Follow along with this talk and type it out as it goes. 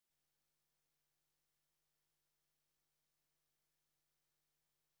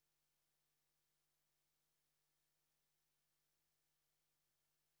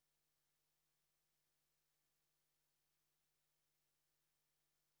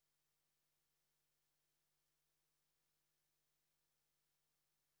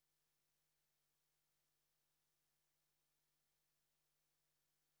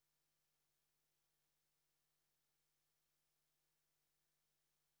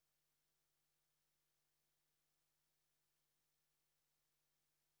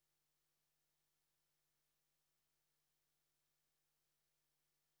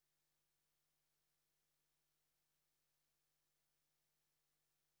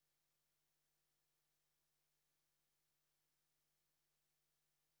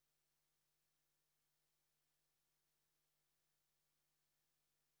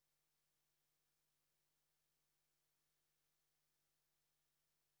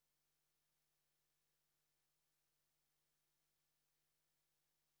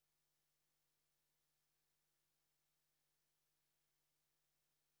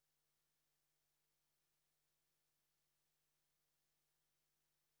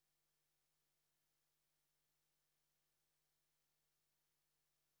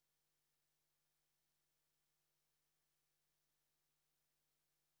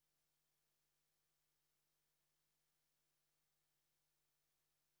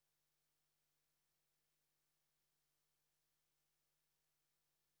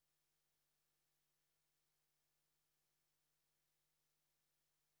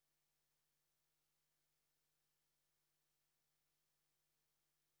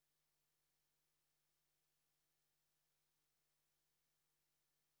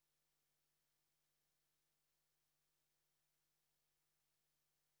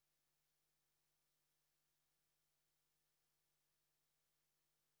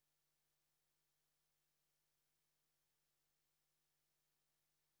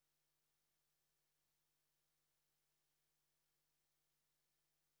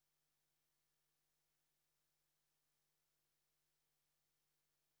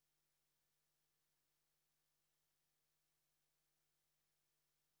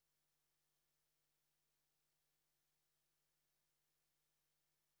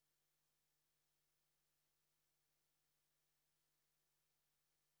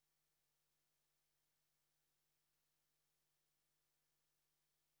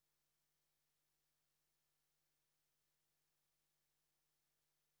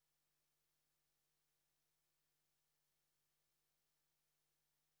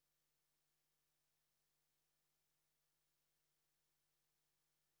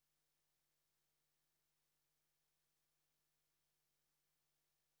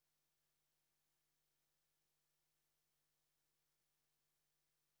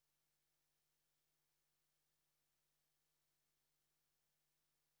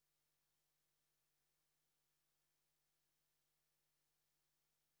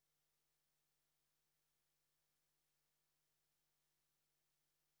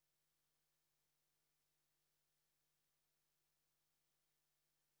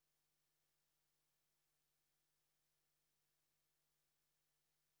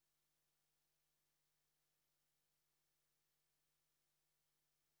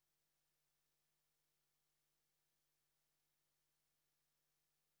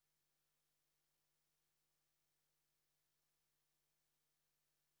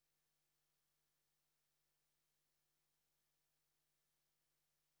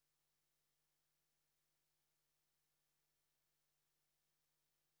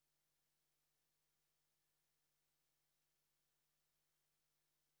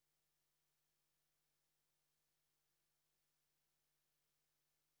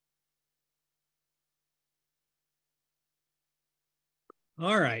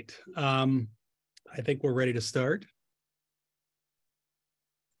All right. I think we're ready to start.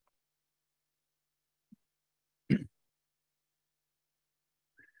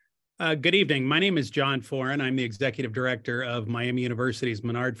 Good evening. My name is John Foran. I'm the Executive Director of Miami University's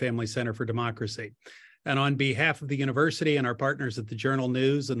Menard Family Center for Democracy. And on behalf of the university and our partners at the Journal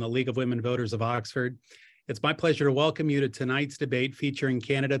News and the League of Women Voters of Oxford, it's my pleasure to welcome you to tonight's debate featuring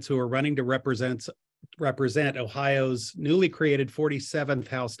candidates who are running to represent Ohio's newly created 47th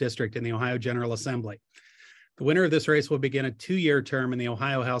House District in the Ohio General Assembly. The winner of this race will begin a two-year term in the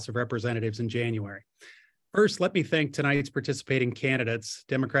Ohio House of Representatives in January. First, let me thank tonight's participating candidates,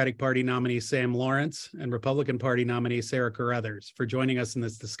 Democratic Party nominee Sam Lawrence and Republican Party nominee Sarah Carruthers, for joining us in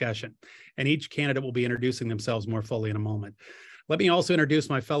this discussion. And each candidate will be introducing themselves more fully in a moment. Let me also introduce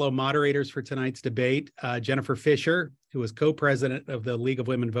my fellow moderators for tonight's debate, Jennifer Fisher, who is co-president of the League of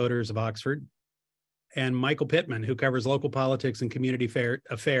Women Voters of Oxford, and Michael Pittman, who covers local politics and community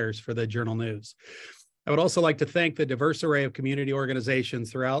affairs for the Journal News. I would also like to thank the diverse array of community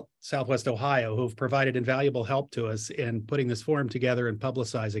organizations throughout Southwest Ohio who have provided invaluable help to us in putting this forum together and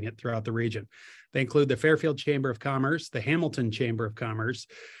publicizing it throughout the region. They include the Fairfield Chamber of Commerce, the Hamilton Chamber of Commerce,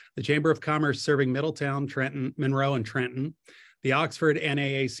 the Chamber of Commerce serving Middletown, Trenton, Monroe, and Trenton, the Oxford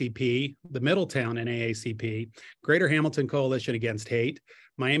NAACP, the Middletown NAACP, Greater Hamilton Coalition Against Hate,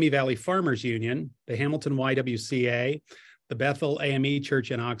 Miami Valley Farmers Union, the Hamilton YWCA, the Bethel AME Church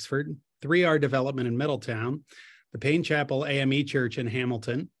in Oxford, 3R Development in Middletown, the Payne Chapel AME Church in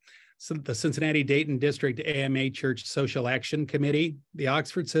Hamilton, the Cincinnati-Dayton District AMA Church Social Action Committee, the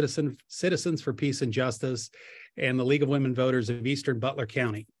Oxford Citizens for Peace and Justice, and the League of Women Voters of Eastern Butler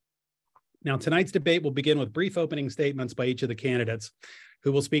County. Now, tonight's debate will begin with brief opening statements by each of the candidates,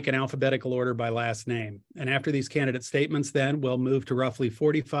 who will speak in alphabetical order by last name. And after these candidate statements, then we'll move to roughly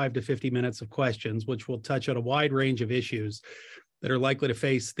 45 to 50 minutes of questions, which will touch on a wide range of issues that are likely to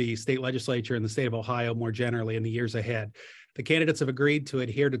face the state legislature and the state of Ohio more generally in the years ahead. The candidates have agreed to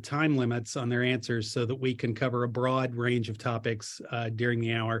adhere to time limits on their answers so that we can cover a broad range of topics during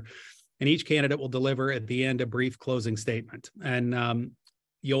the hour. And each candidate will deliver at the end a brief closing statement. And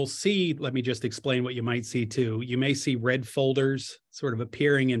you'll see, let me just explain what you might see too. You may see red folders sort of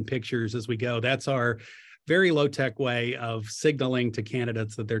appearing in pictures as we go. That's our very low-tech way of signaling to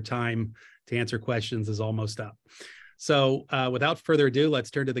candidates that their time to answer questions is almost up. So without further ado, let's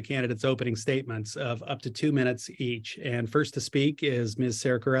turn to the candidates' opening statements of up to 2 minutes each. And first to speak is Ms.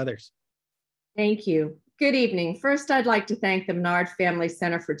 Sarah Carruthers. Thank you. Good evening. First, I'd like to thank the Menard Family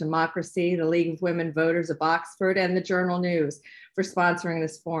Center for Democracy, the League of Women Voters of Oxford, and the Journal News for sponsoring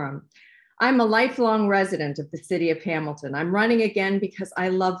this forum. I'm a lifelong resident of the city of Hamilton. I'm running again because I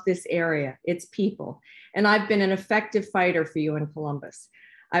love this area, its people, and I've been an effective fighter for you in Columbus.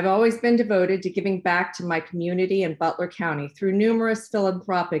 I've always been devoted to giving back to my community in Butler County through numerous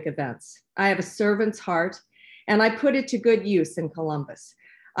philanthropic events. I have a servant's heart, and I put it to good use in Columbus.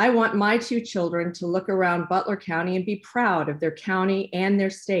 I want my two children to look around Butler County and be proud of their county and their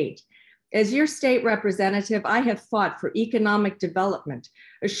state. As your state representative, I have fought for economic development,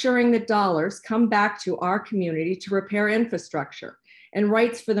 assuring that dollars come back to our community to repair infrastructure and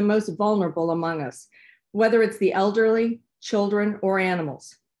rights for the most vulnerable among us, whether it's the elderly, children, or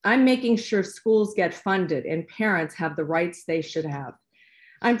animals. I'm making sure schools get funded and parents have the rights they should have.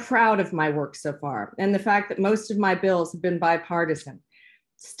 I'm proud of my work so far and the fact that most of my bills have been bipartisan.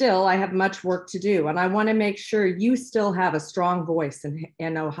 Still, I have much work to do, and I want to make sure you still have a strong voice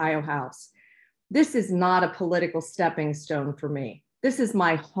in Ohio House. This is not a political stepping stone for me. This is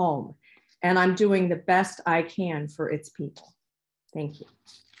my home, and I'm doing the best I can for its people. Thank you.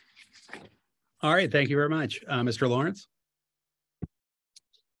 All right, thank you very much. Mr. Lawrence?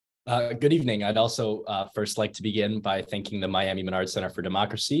 Good evening. I'd also first like to begin by thanking the Miami Menard Center for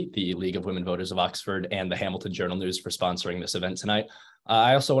Democracy, the League of Women Voters of Oxford, and the Hamilton Journal News for sponsoring this event tonight.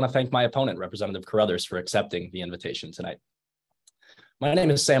 I also want to thank my opponent, Representative Carruthers, for accepting the invitation tonight. My name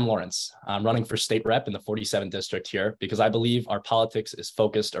is Sam Lawrence. I'm running for state rep in the 47th district here because I believe our politics is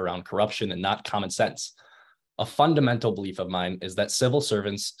focused around corruption and not common sense. A fundamental belief of mine is that civil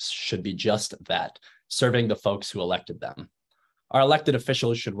servants should be just that, serving the folks who elected them. Our elected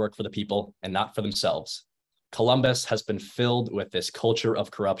officials should work for the people and not for themselves. Columbus has been filled with this culture of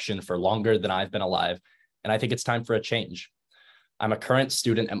corruption for longer than I've been alive, and I think it's time for a change. I'm a current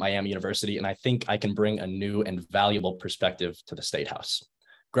student at Miami University, and I think I can bring a new and valuable perspective to the State House.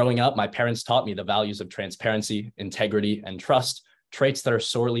 Growing up, my parents taught me the values of transparency, integrity, and trust, traits that are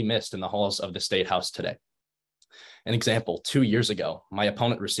sorely missed in the halls of the State House today. An example, 2 years ago, my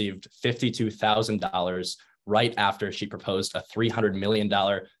opponent received $52,000 right after she proposed a $300 million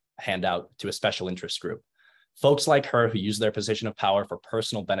handout to a special interest group. Folks like her who use their position of power for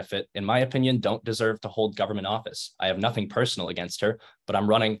personal benefit, in my opinion, don't deserve to hold government office. I have nothing personal against her, but I'm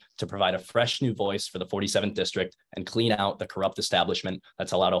running to provide a fresh new voice for the 47th district and clean out the corrupt establishment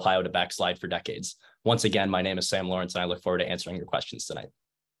that's allowed Ohio to backslide for decades. Once again, my name is Sam Lawrence, and I look forward to answering your questions tonight.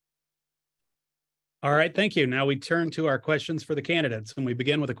 All right, thank you. Now we turn to our questions for the candidates, and we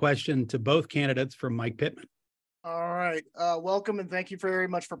begin with a question to both candidates from Mike Pittman. All right, welcome and thank you very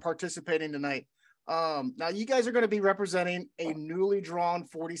much for participating tonight. Now you guys are going to be representing a newly drawn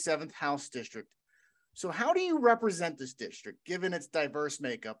 47th House district. So how do you represent this district, given its diverse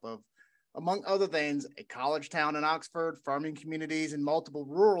makeup of, among other things, a college town in Oxford, farming communities, and multiple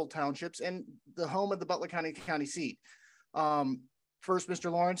rural townships, and the home of the Butler County seat? First,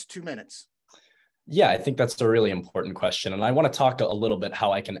 Mr. Lawrence, 2 minutes. Yeah, I think that's a really important question. And I want to talk a little bit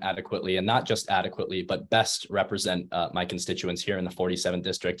how I can adequately, and not just adequately, but best represent my constituents here in the 47th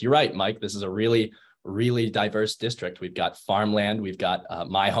district. You're right, Mike. This is a really diverse district. We've got farmland. We've got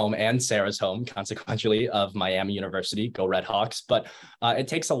my home and Sarah's home, consequentially, of Miami University. Go Red Hawks. But it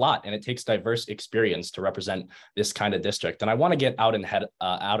takes a lot, and it takes diverse experience to represent this kind of district. And I want to get out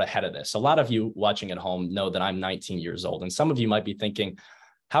ahead of this. A lot of you watching at home know that I'm 19 years old. And some of you might be thinking,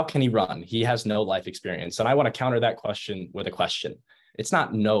 how can he run? He has no life experience. And I want to counter that question with a question. It's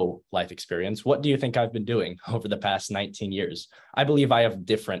not no life experience. What do you think I've been doing over the past 19 years? I believe I have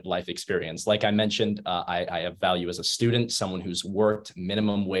different life experience. Like I mentioned, I have value as a student, someone who's worked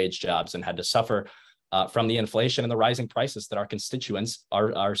minimum wage jobs and had to suffer from the inflation and the rising prices that our constituents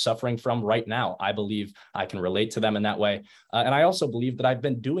are suffering from right now. I believe I can relate to them in that way. And I also believe that I've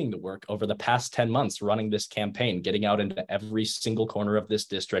been doing the work over the past 10 months, running this campaign, getting out into every single corner of this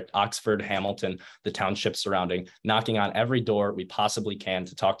district, Oxford, Hamilton, the townships surrounding, knocking on every door we possibly can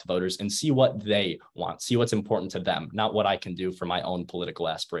to talk to voters and see what they want, see what's important to them, not what I can do for my own political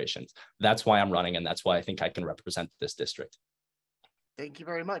aspirations. That's why I'm running, and that's why I think I can represent this district. Thank you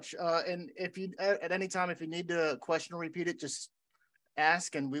very much. And if you, at any time, if you need to question or repeat it, just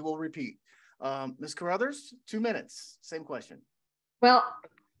ask and we will repeat. Ms. Carruthers, 2 minutes, same question. Well,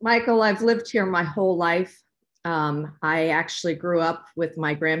 Michael, I've lived here my whole life. I actually grew up with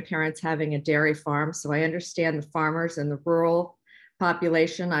my grandparents having a dairy farm, so I understand the farmers and the rural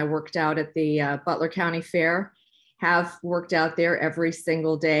population. I worked out at the Butler County Fair, have worked out there every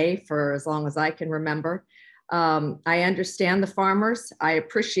single day for as long as I can remember. I understand the farmers. I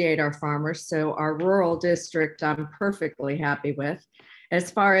appreciate our farmers. So our rural district, I'm perfectly happy with. As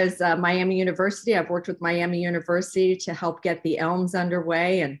far as Miami University, I've worked with Miami University to help get the ELMS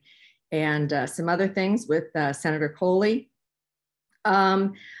underway and some other things with Senator Coley.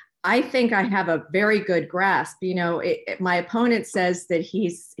 I think I have a very good grasp. You know, my opponent says that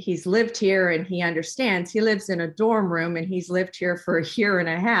he's lived here and he understands. He lives in a dorm room and he's lived here for a year and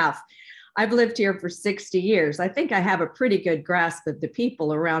a half. I've lived here for 60 years. I think I have a pretty good grasp of the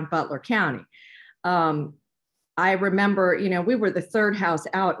people around Butler County. I remember, you know, we were the third house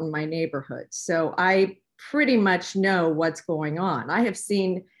out in my neighborhood. So I pretty much know what's going on. I have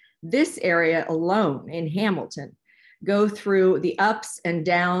seen this area alone in Hamilton go through the ups and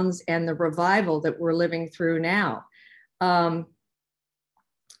downs and the revival that we're living through now. I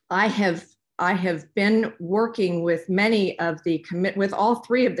have been working with with all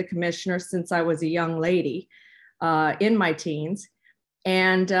three of the commissioners since I was a young lady in my teens.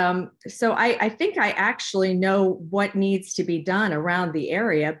 And so I think I actually know what needs to be done around the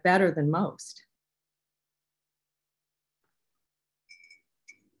area better than most.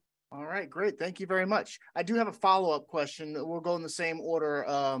 All right, great. Thank you very much. I do have a follow-up question. We'll go in the same order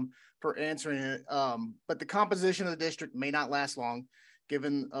for answering it. But the composition of the district may not last long,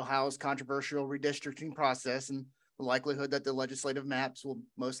 given Ohio's controversial redistricting process and the likelihood that the legislative maps will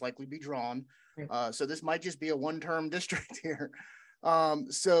most likely be drawn. So this might just be a one-term district here.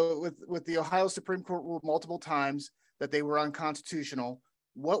 So with the Ohio Supreme Court ruled multiple times that they were unconstitutional,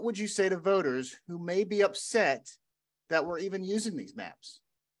 what would you say to voters who may be upset that we're even using these maps?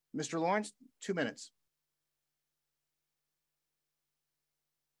 Mr. Lawrence, 2 minutes.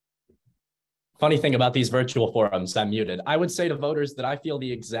 Funny thing about these virtual forums, I'm muted. I would say to voters that I feel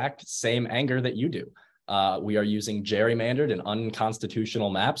the exact same anger that you do. We are using gerrymandered and unconstitutional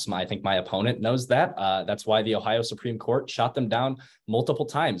maps. I think my opponent knows that. That's why the Ohio Supreme Court shot them down multiple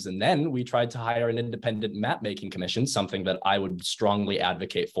times. And then we tried to hire an independent map-making commission, something that I would strongly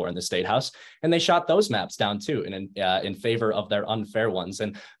advocate for in the State House. And they shot those maps down too, in favor of their unfair ones.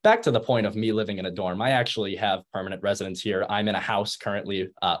 And back to the point of me living in a dorm, I actually have permanent residence here. I'm in a house currently,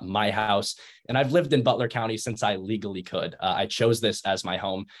 my house, and I've lived in Butler County since I legally could. I chose this as my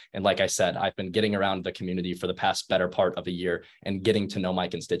home. And like I said, I've been getting around the community for the past better part of a year and getting to know my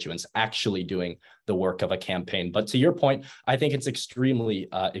constituents, actually doing the work of a campaign. But to your point, I think it's extremely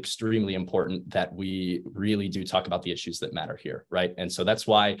important that we really do talk about the issues that matter here, right? And so that's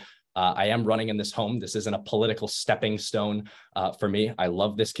why I am running in this home. This isn't a political stepping stone for me. I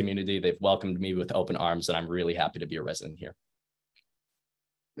love this community. They've welcomed me with open arms, and I'm really happy to be a resident here.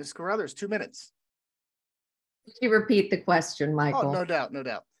 Ms. Carruthers, 2 minutes. Could you repeat the question, Michael? Oh, no doubt, no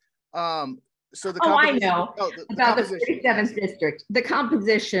doubt. So the I know about the composition. 47th district. The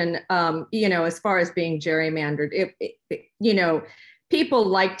composition, you know, as far as being gerrymandered, you know, people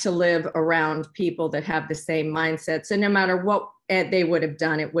like to live around people that have the same mindset. So no matter what they would have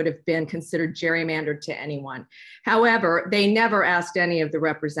done, it would have been considered gerrymandered to anyone. However, they never asked any of the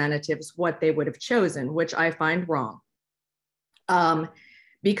representatives what they would have chosen, which I find wrong.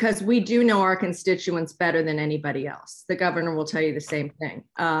 Because we do know our constituents better than anybody else. The governor will tell you the same thing.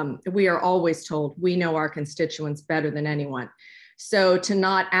 We are always told we know our constituents better than anyone. So to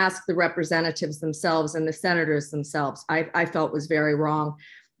not ask the representatives themselves and the senators themselves, I felt was very wrong.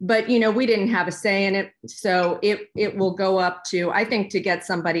 But, you know, we didn't have a say in it. So it will go up to, I think to get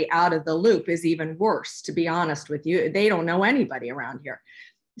somebody out of the loop is even worse, to be honest with you. They don't know anybody around here.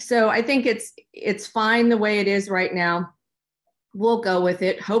 So I think it's fine the way it is right now. We'll go with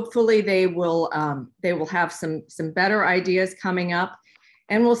it. Hopefully they will have some better ideas coming up,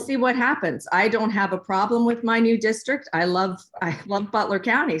 and we'll see what happens. I don't have a problem with my new district. I love Butler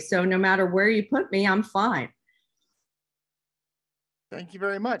County. So no matter where you put me, I'm fine. Thank you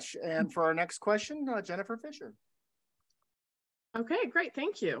very much. And for our next question, Jennifer Fisher. Okay, great.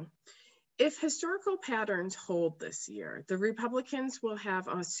 Thank you. If historical patterns hold this year, the Republicans will have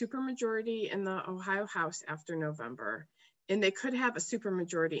a supermajority in the Ohio House after November, and they could have a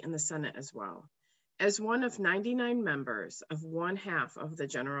supermajority in the Senate as well. As one of 99 members of 1/2 of the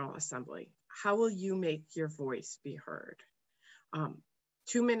General Assembly, how will you make your voice be heard?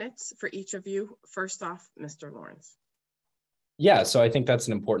 2 minutes for each of you. First off, Mr. Lawrence. Yeah, so I think that's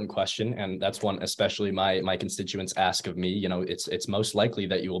an important question, and that's one especially my constituents ask of me. You know, it's most likely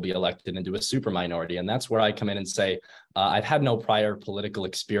that you will be elected into a super minority, and that's where I come in and say, I've had no prior political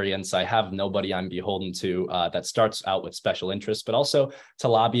experience. I have nobody I'm beholden to that starts out with special interests, but also to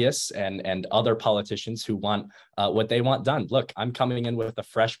lobbyists and other politicians who want what they want done. Look, I'm coming in with a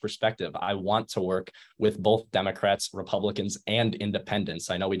fresh perspective. I want to work with both Democrats, Republicans, and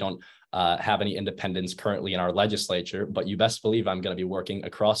independents. I know we don't have any independents currently in our legislature, but you best believe I'm going to be working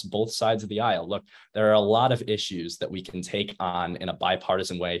across both sides of the aisle. Look, there are a lot of issues that we can take on in a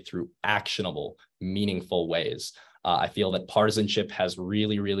bipartisan way through actionable, meaningful ways. I feel that partisanship has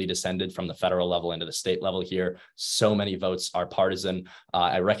really descended from the federal level into the state level here. So many votes are partisan.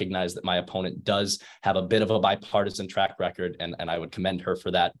 I recognize that my opponent does have a bit of a bipartisan track record, and I would commend her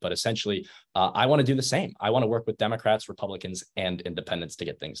for that. But essentially, I want to do the same. I want to work with Democrats, Republicans, and independents to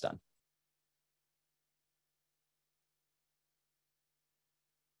get things done.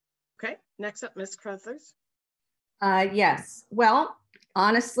 Okay, next up, Ms. Carruthers. Yes, well,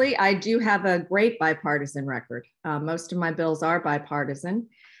 honestly, I do have a great bipartisan record. Most of my bills are bipartisan.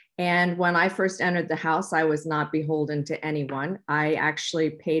 And when I first entered the House, I was not beholden to anyone. I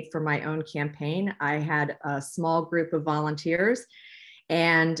actually paid for my own campaign. I had a small group of volunteers,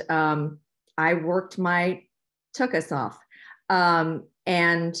 and I took us off.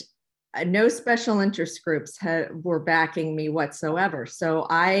 And no special interest groups were backing me whatsoever. So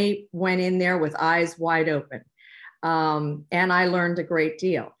I went in there with eyes wide open. And I learned a great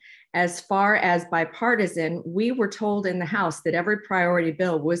deal. As far as bipartisan, we were told in the House that every priority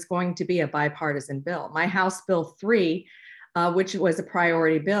bill was going to be a bipartisan bill. My House Bill 3, which was a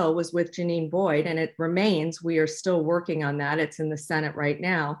priority bill, was with Janine Boyd, and it remains. We are still working on that. It's in the Senate right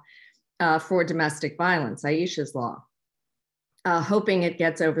now for domestic violence, Aisha's law, hoping it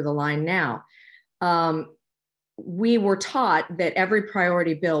gets over the line now. We were taught that every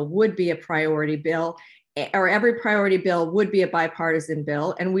priority bill would be a priority bill, or every priority bill would be a bipartisan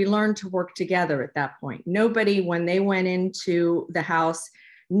bill. And we learned to work together at that point. Nobody, when they went into the House,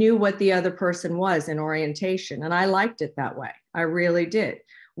 knew what the other person was in orientation. And I liked it that way. I really did.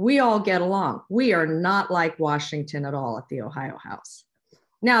 We all get along. We are not like Washington at all at the Ohio House.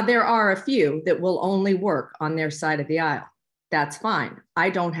 Now, there are a few that will only work on their side of the aisle. That's fine. I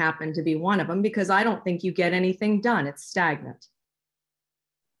don't happen to be one of them because I don't think you get anything done. It's stagnant.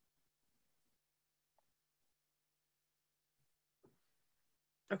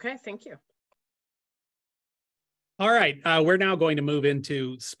 Okay, thank you. All right, we're now going to move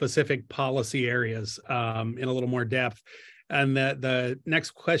into specific policy areas in a little more depth. And the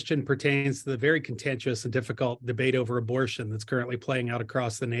next question pertains to the very contentious and difficult debate over abortion that's currently playing out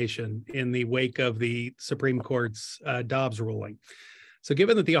across the nation in the wake of the Supreme Court's Dobbs ruling. So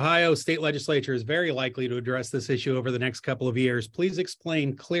given that the Ohio state legislature is very likely to address this issue over the next couple of years, please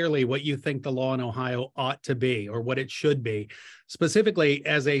explain clearly what you think the law in Ohio ought to be or what it should be. Specifically,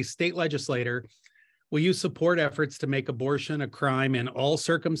 as a state legislator, will you support efforts to make abortion a crime in all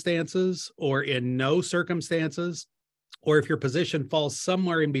circumstances or in no circumstances? Or if your position falls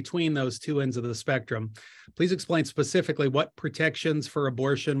somewhere in between those two ends of the spectrum, please explain specifically what protections for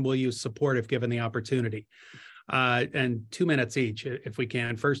abortion will you support if given the opportunity. And 2 minutes each, if we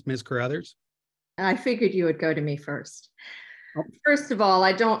can. First, Ms. Carruthers. I figured you would go to me first. First of all,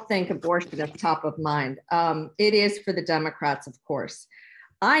 I don't think abortion is top of mind. It is for the Democrats, of course.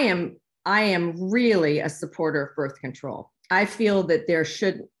 I am really a supporter of birth control. I feel that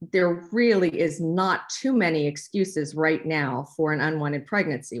there really is not too many excuses right now for an unwanted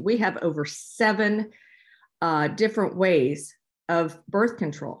pregnancy. We have over 7 different ways of birth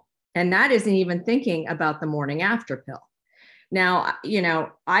control. And that isn't even thinking about the morning after pill. Now,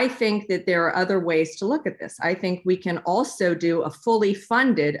 I think that there are other ways to look at this. I think we can also do a fully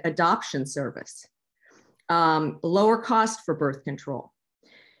funded adoption service, lower cost for birth control.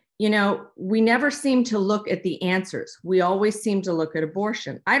 We never seem to look at the answers. We always seem to look at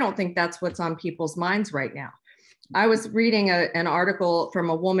abortion. I don't think that's what's on people's minds right now. I was reading an article from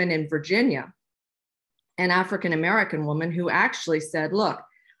a woman in Virginia, an African-American woman who actually said, look,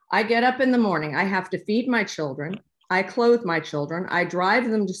 I get up in the morning, I have to feed my children, I clothe my children, I drive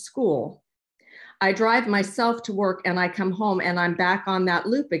them to school, I drive myself to work, and I come home and I'm back on that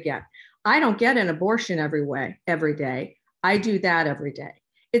loop again. I don't get an abortion every day. I do that every day.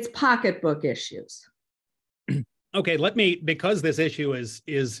 It's pocketbook issues. Okay, because this issue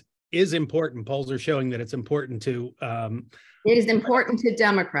is important. Polls are showing that it's important to. It is important to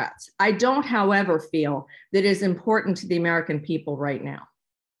Democrats. I don't, however, feel that it is important to the American people right now.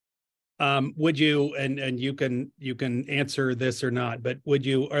 Would you, and you can answer this or not, but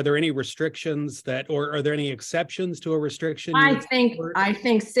are there any restrictions or are there any exceptions to a restriction? I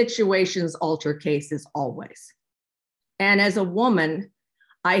think situations alter cases always. And as a woman,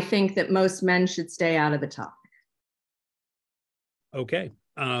 I think that most men should stay out of the topic. Okay.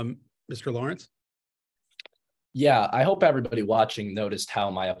 Mr. Lawrence? Yeah, I hope everybody watching noticed how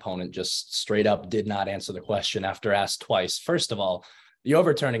my opponent just straight up did not answer the question after asked twice. First of all, the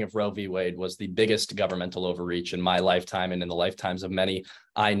overturning of Roe v. Wade was the biggest governmental overreach in my lifetime and in the lifetimes of many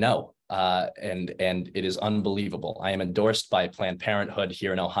I know. And it is unbelievable. I am endorsed by Planned Parenthood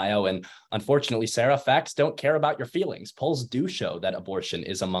here in Ohio. And unfortunately, Sarah, facts don't care about your feelings. Polls do show that abortion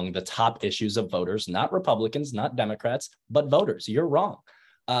is among the top issues of voters, not Republicans, not Democrats, but voters. You're wrong.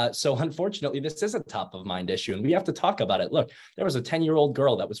 So unfortunately, this is a top of mind issue and we have to talk about it. Look, there was a 10-year-old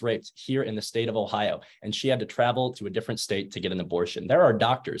girl that was raped here in the state of Ohio, and she had to travel to a different state to get an abortion. There are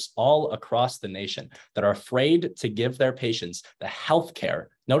doctors all across the nation that are afraid to give their patients the health care.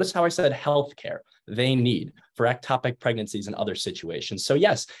 Notice how I said health care they need for ectopic pregnancies and other situations. So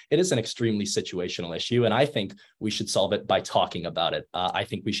yes, it is an extremely situational issue, and I think we should solve it by talking about it. I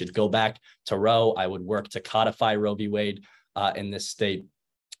think we should go back to Roe. I would work to codify Roe v. Wade in this state.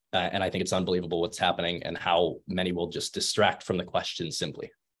 And I think it's unbelievable what's happening and how many will just distract from the question simply.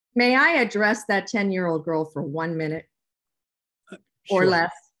 May I address that 10-year-old girl for 1 minute or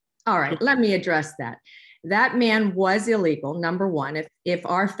less? All right, let me address that. That man was illegal, number one. If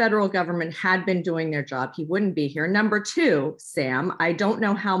our federal government had been doing their job, he wouldn't be here. Number two, Sam, I don't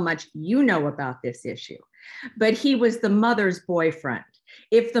know how much you know about this issue, but he was the mother's boyfriend.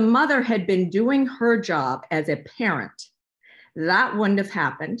 If the mother had been doing her job as a parent, that wouldn't have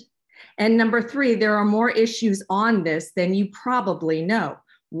happened. And number three, there are more issues on this than you probably know.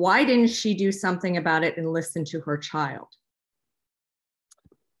 Why didn't she do something about it and listen to her child?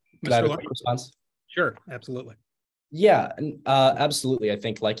 Could I have a quick response? Sure, absolutely. Yeah, absolutely. I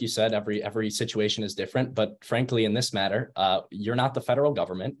think, like you said, every situation is different. But frankly, in this matter, you're not the federal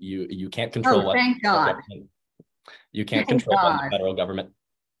government. You can't control what. Thank God. You can't control what the federal government.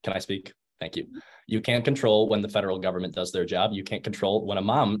 Can I speak? Thank you. You can't control when the federal government does their job. You can't control when a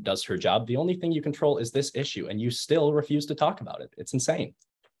mom does her job. The only thing you control is this issue, and you still refuse to talk about it. It's insane.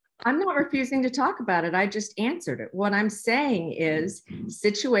 I'm not refusing to talk about it. I just answered it. What I'm saying is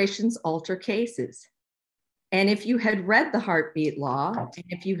situations alter cases. And if you had read the heartbeat law, and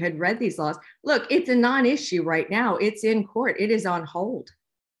if you had read these laws, look, it's a non-issue right now. It's in court. It is on hold.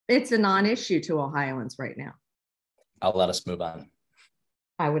 It's a non-issue to Ohioans right now. I'll let us move on.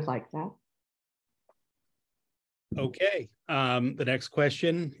 I would like that. Okay. The next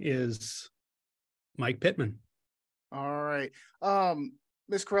question is Mike Pittman. All right.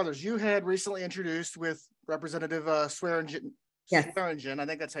 Ms. Carruthers, you had recently introduced with Representative Swearingen, Yes. Swearingen, I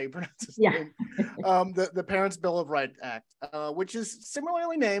think that's how you pronounce his Yeah. name, the Parents' Bill of Rights Act, which is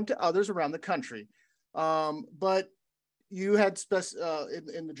similarly named to others around the country. But you had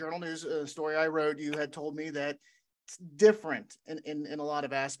in the Journal News story I wrote, you had told me that it's different in a lot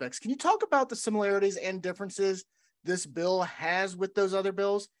of aspects. Can you talk about the similarities and differences this bill has with those other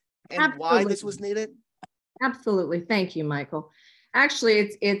bills and Absolutely. why this was needed? Absolutely. Thank you, Michael. Actually,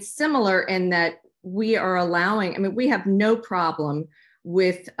 it's similar in that we are allowing, I mean, we have no problem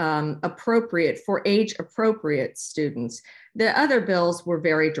with age appropriate students. The other bills were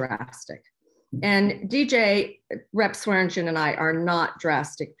very drastic. And DJ, Rep. Swearingen and I are not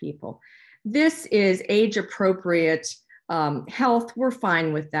drastic people. This is age appropriate health. We're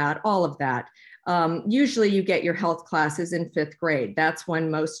fine with that, all of that. Usually you get your health classes in 5th grade. That's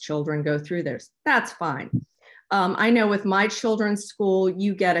when most children go through theirs. That's fine. I know with my children's school,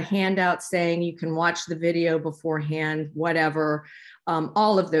 you get a handout saying you can watch the video beforehand, whatever,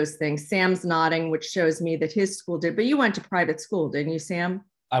 all of those things. Sam's nodding, which shows me that his school did, but you went to private school, didn't you, Sam?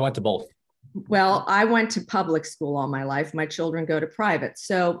 I went to both. Well, I went to public school all my life. My children go to private.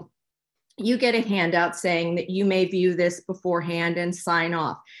 So you get a handout saying that you may view this beforehand and sign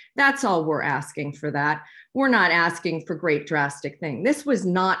off. That's all we're asking for that. We're not asking for great drastic thing. This was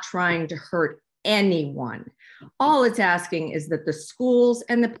not trying to hurt anyone. All it's asking is that the schools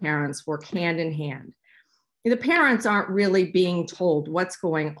and the parents work hand in hand. The parents aren't really being told what's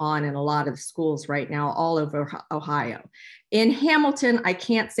going on in a lot of schools right now all over Ohio. In Hamilton, I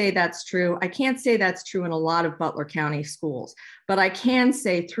can't say that's true. I can't say that's true in a lot of Butler County schools, but I can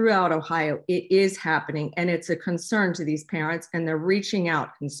say throughout Ohio, it is happening and it's a concern to these parents and they're reaching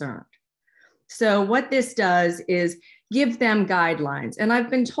out concerned. So what this does is give them guidelines. And I've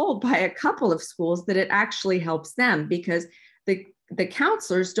been told by a couple of schools that it actually helps them because the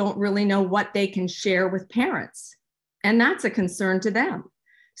counselors don't really know what they can share with parents. And that's a concern to them.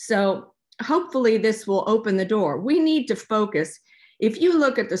 So hopefully this will open the door. We need to focus. If you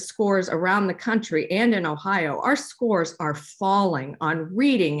look at the scores around the country and in Ohio, our scores are falling on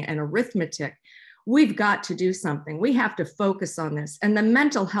reading and arithmetic. We've got to do something. We have to focus on this. And the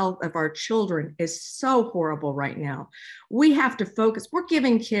mental health of our children is so horrible right now. We have to focus. We're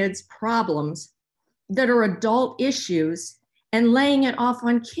giving kids problems that are adult issues and laying it off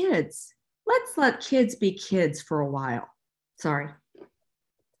on kids. Let's let kids be kids for a while. Sorry.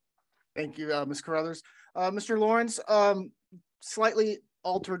 Thank you, Ms. Carruthers. Mr. Lawrence, slightly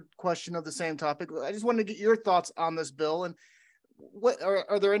altered question of the same topic. I just wanted to get your thoughts on this bill and what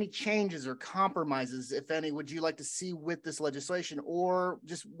are there any changes or compromises, if any, would you like to see with this legislation, or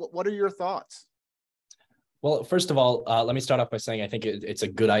just what are your thoughts? Well, first of all, let me start off by saying I think it's a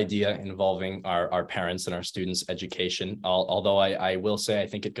good idea involving our parents and our students' education. Although I will say I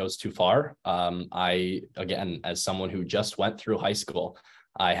think it goes too far. Again, as someone who just went through high school,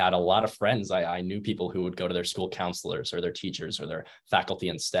 I had a lot of friends. I knew people who would go to their school counselors or their teachers or their faculty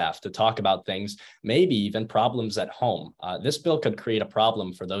and staff to talk about things, maybe even problems at home. This bill could create a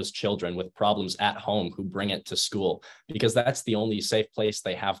problem for those children with problems at home who bring it to school, because that's the only safe place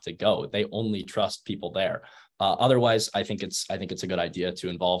they have to go. They only trust people there. Otherwise, I think it's a good idea to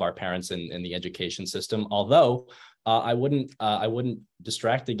involve our parents in the education system. Although I wouldn't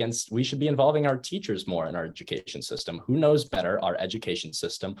distract against, we should be involving our teachers more in our education system. Who knows better, our education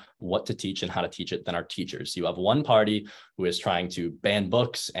system, what to teach and how to teach it than our teachers? You have one party who is trying to ban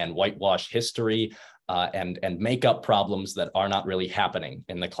books and whitewash history and make up problems that are not really happening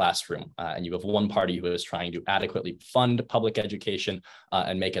in the classroom. And you have one party who is trying to adequately fund public education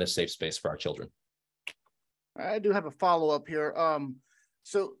and make it a safe space for our children. I do have a follow-up here.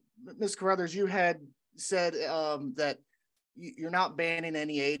 So, Ms. Carruthers, you had said that you're not banning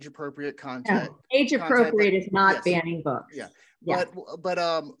any age-appropriate content. No, age-appropriate is not banning books. Yeah,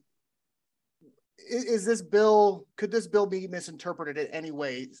 but is this bill? Could this bill be misinterpreted in any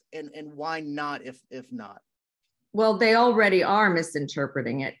ways, and why not? If not, well, they already are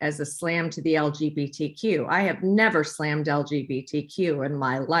misinterpreting it as a slam to the LGBTQ. I have never slammed LGBTQ in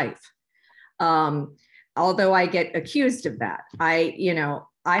my life. Although I get accused of that.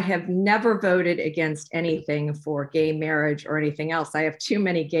 I have never voted against anything for gay marriage or anything else. I have too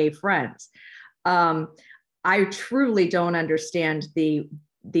many gay friends. I truly don't understand the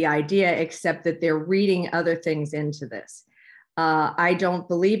idea, except that they're reading other things into this. I don't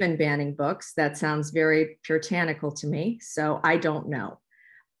believe in banning books. That sounds very puritanical to me, so I don't know.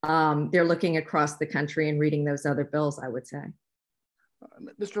 They're looking across the country and reading those other bills, I would say.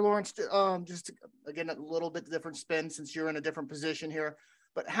 Mr. Lawrence, just again, a little bit different spin since you're in a different position here.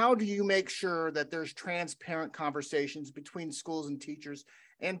 but how do you make sure that there's transparent conversations between schools and teachers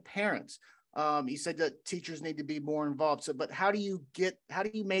and parents? You said that teachers need to be more involved. So, but how do you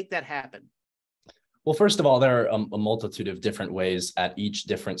make that happen? Well, first of all, there are a multitude of different ways at each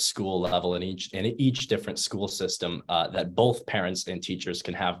different school level and each different school system that both parents and teachers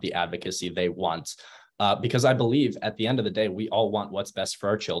can have the advocacy they want. Because I believe at the end of the day, we all want what's best for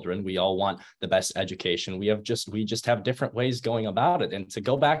our children. We all want the best education. We just have different ways going about it. And to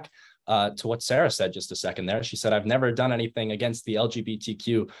go back to what Sarah said just a second there, she said, I've never done anything against the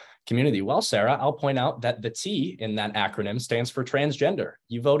LGBTQ community. Well, Sarah, I'll point out that the T in that acronym stands for transgender.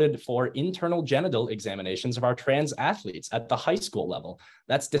 You voted for internal genital examinations of our trans athletes at the high school level.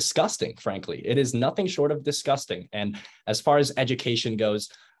 That's disgusting, frankly. It is nothing short of disgusting. And as far as education goes,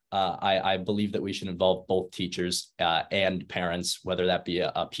 I believe that we should involve both teachers and parents, whether that be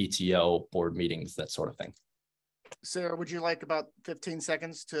a PTO, board meetings, that sort of thing. Sarah, would you like about 15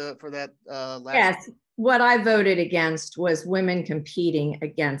 seconds for that last? Yes, what I voted against was women competing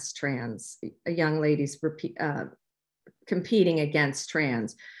against trans, young ladies competing against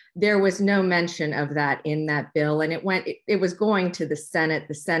trans. There was no mention of that in that bill, and it was going to the Senate.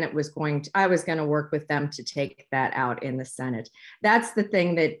 The Senate I was going to work with them to take that out in the Senate. That's the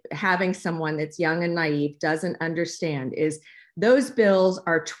thing that having someone that's young and naive doesn't understand is those bills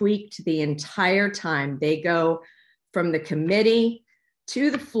are tweaked the entire time. They go from the committee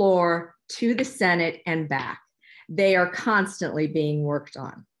to the floor to the Senate and back. They are constantly being worked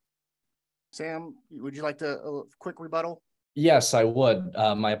on. Sam, would you like a quick rebuttal? Yes, I would.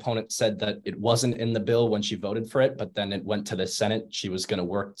 My opponent said that it wasn't in the bill when she voted for it, but then it went to the Senate. She was going to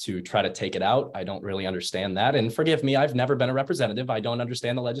work to try to take it out. I don't really understand that. And forgive me, I've never been a representative. I don't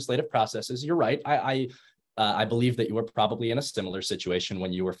understand the legislative processes. You're right. I believe that you were probably in a similar situation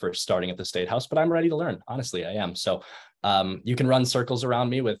when you were first starting at the State House, but I'm ready to learn. Honestly, I am. So you can run circles around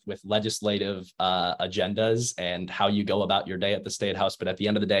me with legislative agendas and how you go about your day at the State House. But at the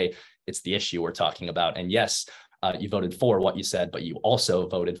end of the day, it's the issue we're talking about. And yes, you voted for what you said, but you also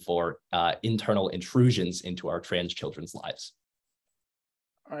voted for internal intrusions into our trans children's lives.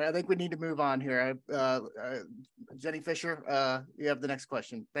 All right, I think we need to move on here. Jenny Fisher, you have the next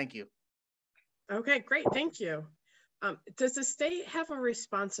question. Thank you. Okay, great, thank you. Does the state have a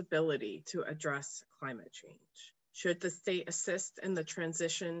responsibility to address climate change? Should the state assist in the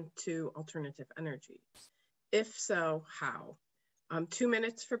transition to alternative energy? If so, how? 2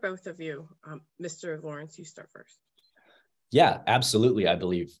 minutes for both of you. Mr. Lawrence, you start first. Yeah, absolutely. I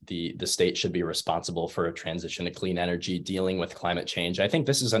believe the state should be responsible for a transition to clean energy, dealing with climate change. I think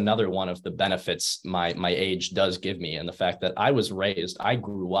this is another one of the benefits my age does give me, and the fact that I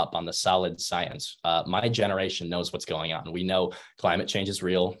grew up on the solid science. My generation knows what's going on. We know climate change is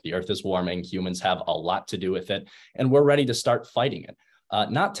real. The earth is warming. Humans have a lot to do with it, and we're ready to start fighting it.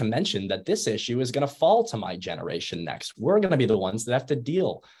 Not to mention that this issue is going to fall to my generation next. We're going to be the ones that have to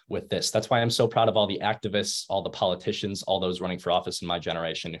deal with this. That's why I'm so proud of all the activists, all the politicians, all those running for office in my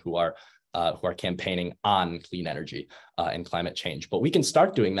generation who are campaigning on clean energy and climate change. But we can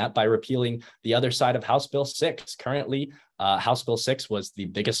start doing that by repealing the other side of House Bill 6. Currently, House Bill 6 was the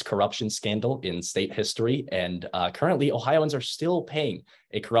biggest corruption scandal in state history. And currently, Ohioans are still paying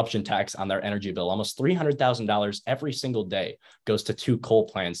a corruption tax on their energy bill. Almost $300,000 every single day goes to 2 coal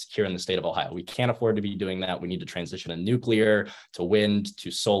plants here in the state of Ohio. We can't afford to be doing that. We need to transition to nuclear, to wind,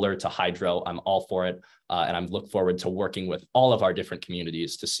 to solar, to hydro. I'm all for it. And I'm looking forward to working with all of our different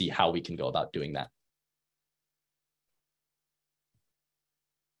communities to see how we can go about doing that.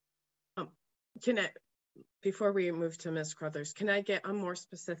 Before we move to Ms. Crothers, can I get more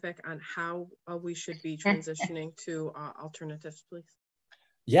specific on how we should be transitioning to alternatives, please?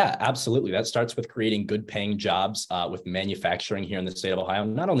 Yeah, absolutely. That starts with creating good paying jobs with manufacturing here in the state of Ohio,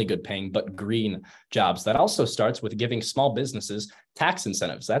 not only good paying, but green jobs. That also starts with giving small businesses tax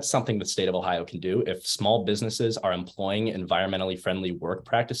incentives. That's something the state of Ohio can do. If small businesses are employing environmentally friendly work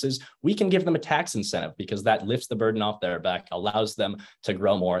practices, we can give them a tax incentive because that lifts the burden off their back, allows them to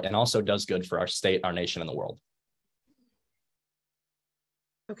grow more, and also does good for our state, our nation, and the world.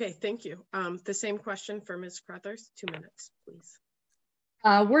 Okay, thank you. The same question for Ms. Crothers, 2 minutes, please.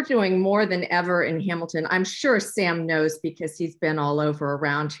 We're doing more than ever in Hamilton. I'm sure Sam knows because he's been all over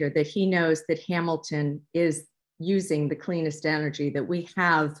around here that he knows that Hamilton is using the cleanest energy, that we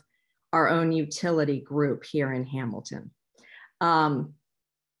have our own utility group here in Hamilton.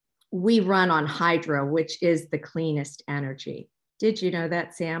 We run on hydro, which is the cleanest energy. Did you know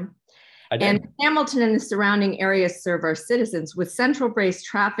that, Sam? I did. And Hamilton and the surrounding areas serve our citizens with central brace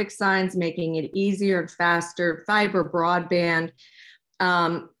traffic signs, making it easier and faster, fiber broadband,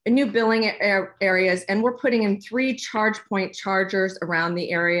 new billing areas, and we're putting in 3 charge point chargers around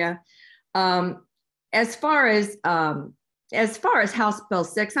the area. As far as House Bill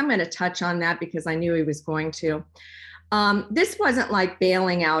 6, I'm going to touch on that because I knew he was going to. This wasn't like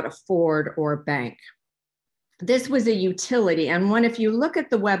bailing out a Ford or a bank. This was a utility. And if you look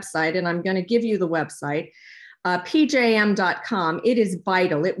at the website, and I'm going to give you the website, pjm.com, it is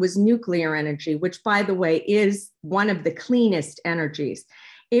vital. It was nuclear energy, which, by the way, is one of the cleanest energies.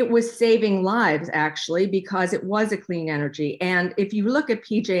 It was saving lives, actually, because it was a clean energy. And if you look at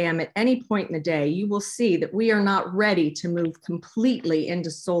PJM at any point in the day, you will see that we are not ready to move completely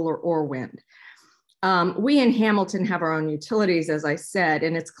into solar or wind. We in Hamilton have our own utilities, as I said,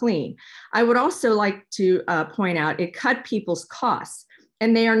 and it's clean. I would also like to point out it cut people's costs,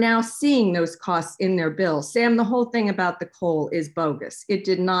 and they are now seeing those costs in their bills. Sam, the whole thing about the coal is bogus. It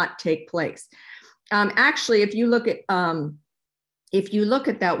did not take place. Actually, if you look at that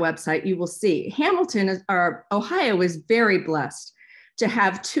website, you will see Ohio is very blessed to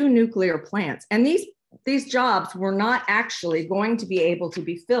have 2 nuclear plants, and these jobs were not actually going to be able to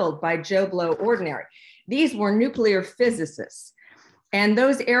be filled by Joe Blow ordinary. These were nuclear physicists. And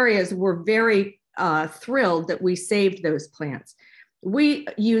those areas were very thrilled that we saved those plants. We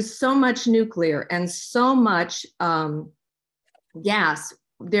use so much nuclear and so much gas.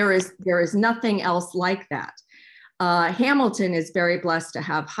 There is nothing else like that. Hamilton is very blessed to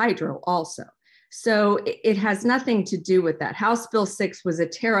have hydro also. So it has nothing to do with that. House Bill 6 was a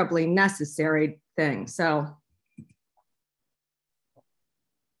terribly necessary thing. So.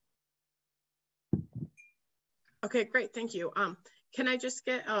 Okay, great, thank you. Can I just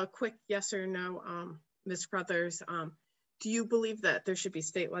get a quick yes or no, Ms. Crothers? Do you believe that there should be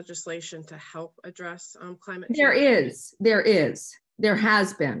state legislation to help address climate change? There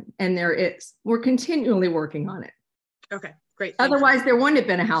has been, and there is. We're continually working on it. Okay, great. Otherwise, there wouldn't have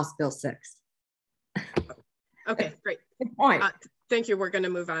been a House Bill 6. Okay, great. Good point. Thank you. We're going to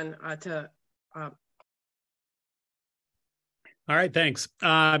move on to. All right, thanks.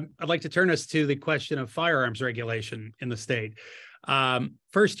 I'd like to turn us to the question of firearms regulation in the state.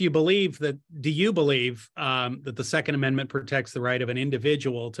 First, do you believe that the Second Amendment protects the right of an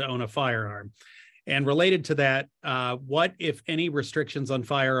individual to own a firearm? And related to that, what, if any, restrictions on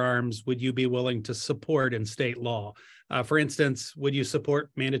firearms would you be willing to support in state law? For instance, would you support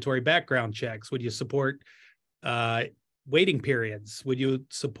mandatory background checks? Would you support waiting periods? Would you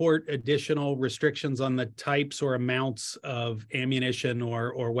support additional restrictions on the types or amounts of ammunition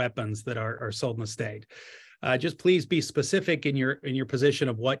or weapons that are sold in the state? Just please be specific in your position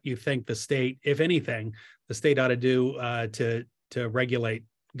of what you think the state, if anything, the state ought to do to regulate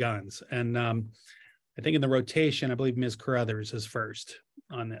guns. And I think in the rotation, I believe Ms. Carruthers is first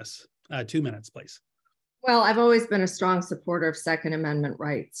on this. 2 minutes, please. Well, I've always been a strong supporter of Second Amendment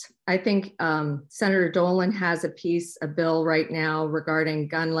rights. I think Senator Dolan has a bill right now regarding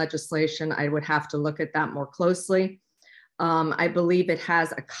gun legislation. I would have to look at that more closely. I believe it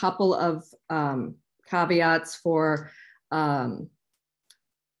has a couple of caveats for a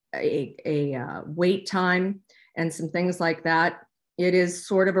wait time and some things like that. It is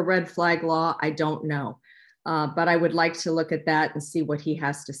sort of a red flag law. I don't know, but I would like to look at that and see what he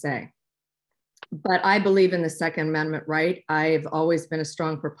has to say. But I believe in the Second Amendment right. I've always been a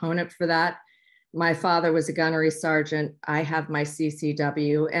strong proponent for that. My father was a gunnery sergeant. I have my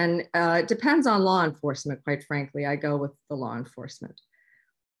CCW, and it depends on law enforcement, quite frankly. I go with the law enforcement.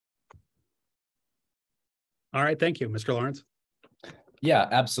 All right, thank you. Mr. Lawrence. Yeah,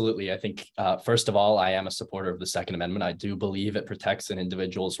 absolutely. I think, first of all, I am a supporter of the Second Amendment. I do believe it protects an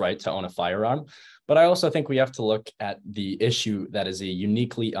individual's right to own a firearm. But I also think we have to look at the issue that is a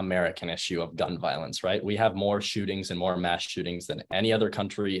uniquely American issue of gun violence, right? We have more shootings and more mass shootings than any other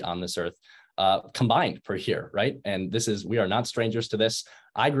country on this earth combined per year, right? And we are not strangers to this.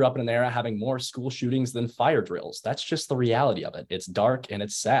 I grew up in an era having more school shootings than fire drills. That's just the reality of it. It's dark and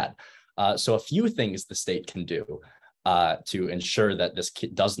it's sad. So a few things the state can do to ensure that this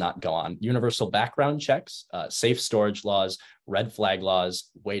does not go on: universal background checks, safe storage laws, red flag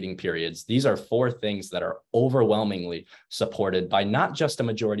laws, waiting periods. These are 4 things that are overwhelmingly supported by not just a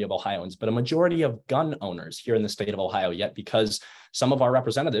majority of Ohioans, but a majority of gun owners here in the state of Ohio. Yet, because some of our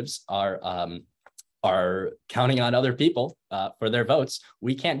representatives are counting on other people for their votes,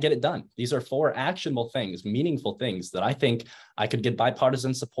 we can't get it done. These are 4 actionable things, meaningful things that I think I could get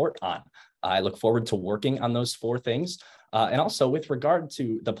bipartisan support on. I look forward to working on those 4 things. And also with regard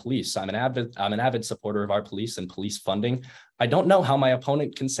to the police, I'm an avid supporter of our police and police funding. I don't know how my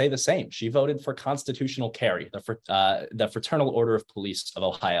opponent can say the same. She voted for constitutional carry. The Fraternal Order of Police of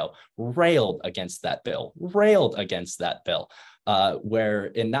Ohio railed against that bill, where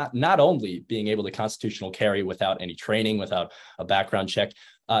in not only being able to constitutional carry without any training, without a background check,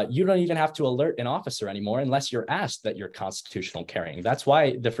 you don't even have to alert an officer anymore unless you're asked that you're constitutional carrying. That's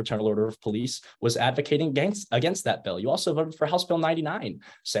why the Fraternal Order of Police was advocating against that bill. You also voted for House Bill 99,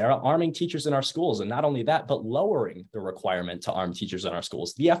 Sarah, arming teachers in our schools. And not only that, but lowering the requirement to arm teachers in our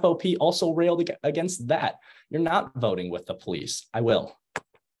schools. The FOP also railed against that. You're not voting with the police. I will.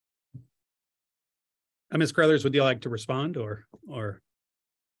 Ms. Crothers, would you like to respond or?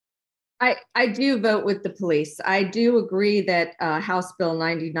 I do vote with the police. I do agree that House Bill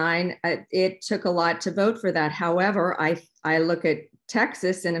 99, it took a lot to vote for that. However, I look at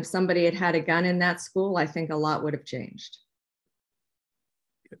Texas, and if somebody had had a gun in that school, I think a lot would have changed.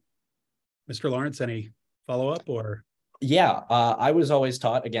 Mr. Lawrence, any follow-up or? Yeah, I was always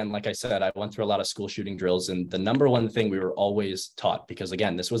taught, again, like I said, I went through a lot of school shooting drills, and the number one thing we were always taught, because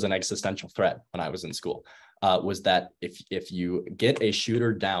again, this was an existential threat when I was in school, was that if you get a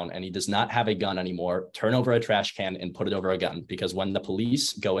shooter down and he does not have a gun anymore, turn over a trash can and put it over a gun, because when the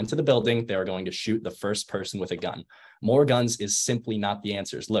police go into the building, they're going to shoot the first person with a gun. More guns is simply not the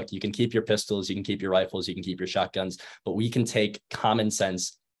answers. Look, you can keep your pistols, you can keep your rifles, you can keep your shotguns, but we can take common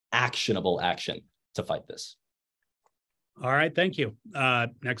sense, actionable action to fight this. All right, thank you.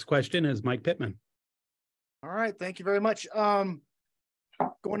 Next question is Mike Pittman. All right, thank you very much. We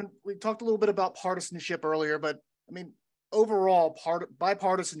talked a little bit about partisanship earlier, but I mean, overall,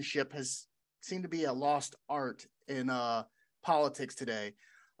 bipartisanship has seemed to be a lost art in politics today.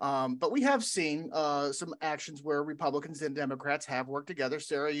 But we have seen some actions where Republicans and Democrats have worked together.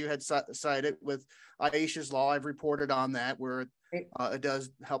 Sarah, you had cited with Aisha's Law. I've reported on that, where it does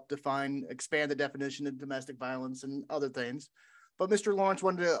help expand the definition of domestic violence and other things. But Mr. Lawrence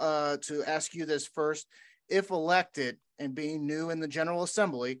wanted to ask you this first. If elected and being new in the General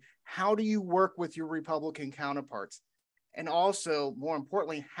Assembly, how do you work with your Republican counterparts? And also, more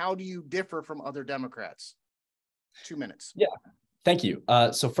importantly, how do you differ from other Democrats? 2 minutes. Yeah. Thank you.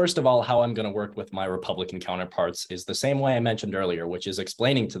 So first of all, how I'm going to work with my Republican counterparts is the same way I mentioned earlier, which is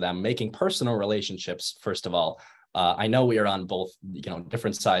explaining to them, making personal relationships. First of all, I know we are on both,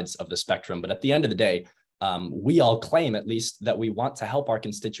 different sides of the spectrum, but at the end of the day, we all claim, at least, that we want to help our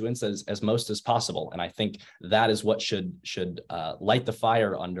constituents as most as possible. And I think that is what should light the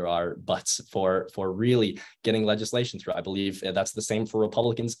fire under our butts for really getting legislation through. I believe that's the same for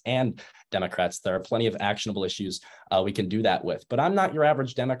Republicans and Democrats. There are plenty of actionable issues we can do that with. But I'm not your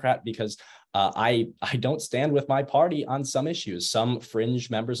average Democrat, because I don't stand with my party on some issues. Some fringe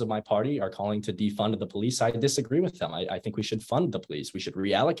members of my party are calling to defund the police. I disagree with them. I think we should fund the police. We should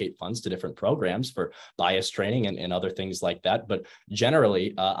reallocate funds to different programs for bias training and other things like that. But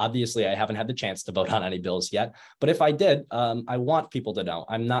generally, obviously, I haven't had the chance to vote on any bills yet. But if I did, I want people to know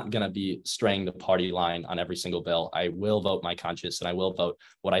I'm not going to be straying the party line on every single bill. I will vote my conscience, and I will vote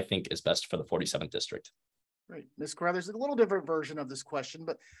what I think is best for the 47th district. Great. Ms. Crothers, a little different version of this question,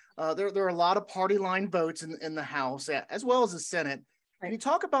 but there are a lot of party line votes in the House as well as the Senate. Right. Can you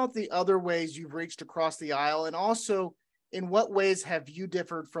talk about the other ways you've reached across the aisle, and also in what ways have you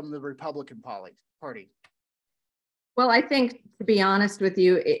differed from the Republican Party? Well, I think, to be honest with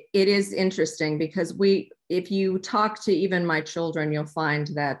you, it is interesting, because if you talk to even my children, you'll find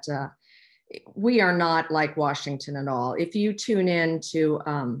that we are not like Washington at all. If you tune in to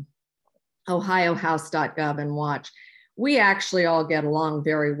ohiohouse.gov and watch, we actually all get along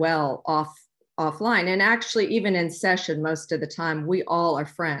very well offline. And actually, even in session, most of the time, we all are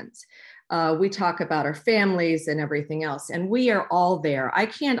friends. We talk about our families and everything else, and we are all there. I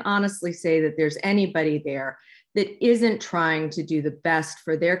can't honestly say that there's anybody there that isn't trying to do the best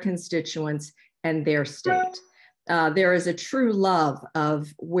for their constituents and their state. There is a true love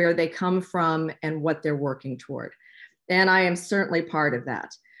of where they come from and what they're working toward. And I am certainly part of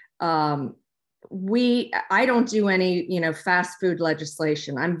that. I don't do any, fast food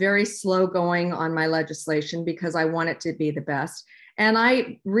legislation. I'm very slow going on my legislation because I want it to be the best. And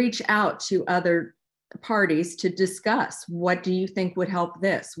I reach out to other parties to discuss, what do you think would help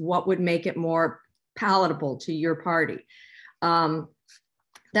this? What would make it more palatable to your party?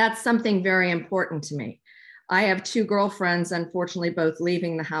 That's something very important to me. I have 2 girlfriends, unfortunately, both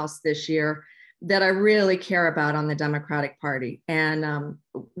leaving the House this year, that I really care about on the Democratic Party. And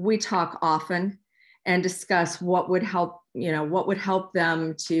we talk often and discuss what would help, what would help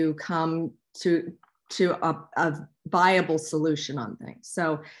them to come to a viable solution on things.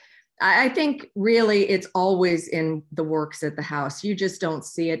 So I think really it's always in the works at the House. You just don't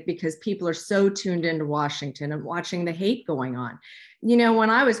see it because people are so tuned into Washington and watching the hate going on. You know, when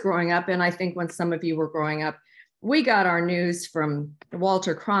I was growing up, and I think when some of you were growing up, we got our news from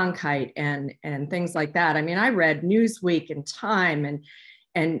Walter Cronkite and things like that. I mean, I read Newsweek and Time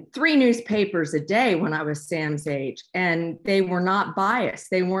and 3 newspapers a day when I was Sam's age, and they were not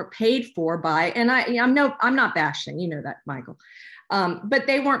biased. They weren't paid for by, and I'm not bashing, you know that, Michael. But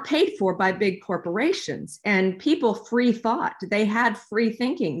they weren't paid for by big corporations, and people free thought. They had free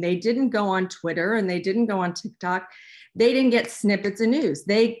thinking. They didn't go on Twitter and they didn't go on TikTok. They didn't get snippets of news.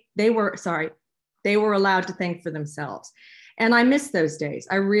 They were allowed to think for themselves. And I miss those days.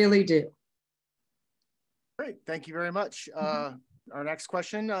 I really do. Great. Thank you very much. Our next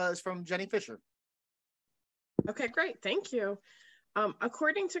question is from Jenny Fisher. Okay, great. Thank you.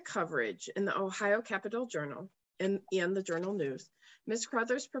 According to coverage in the Ohio Capitol Journal and the Journal News, Ms.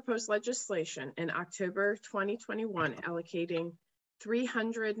 Crothers proposed legislation in October 2021 allocating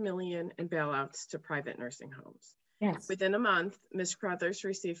 $300 million in bailouts to private nursing homes. Yes. Within a month, Ms. Crothers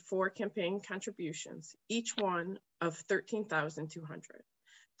received 4 campaign contributions, each one of $13,200.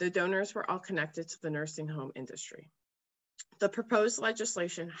 The donors were all connected to the nursing home industry. The proposed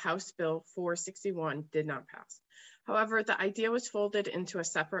legislation, House Bill 461, did not pass. However, the idea was folded into a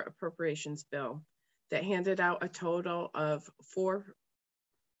separate appropriations bill that handed out a total of $4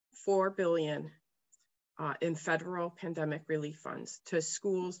 billion in federal pandemic relief funds to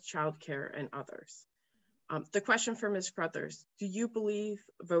schools, childcare, and others. The question for Ms. Crothers: do you believe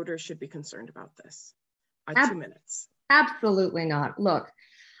voters should be concerned about this? 2 minutes. Absolutely not. Look,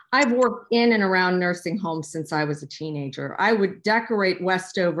 I've worked in and around nursing homes since I was a teenager. I would decorate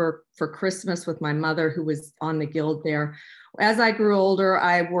Westover for Christmas with my mother, who was on the guild there. As I grew older,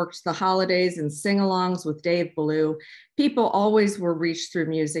 I worked the holidays and sing-alongs with Dave Ballou. People always were reached through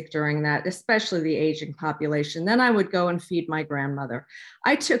music during that, especially the aging population. Then I would go and feed my grandmother.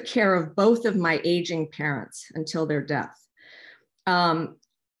 I took care of both of my aging parents until their death.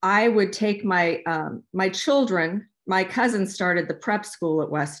 I would take my children. My cousin started the prep school at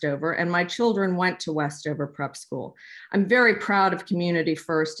Westover, and my children went to Westover Prep School. I'm very proud of Community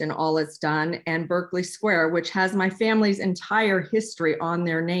First and all it's done, and Berkeley Square, which has my family's entire history on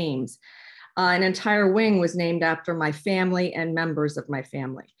their names. An entire wing was named after my family and members of my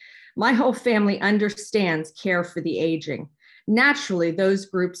family. My whole family understands care for the aging. Naturally, those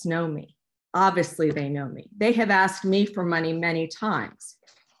groups know me. Obviously, they know me. They have asked me for money many times.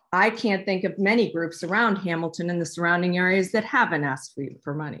 I can't think of many groups around Hamilton and the surrounding areas that haven't asked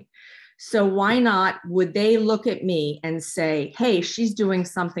for money. So why not would they look at me and say, hey, she's doing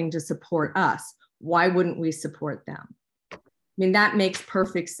something to support us. Why wouldn't we support them? I mean, that makes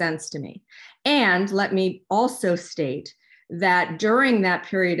perfect sense to me. And let me also state that during that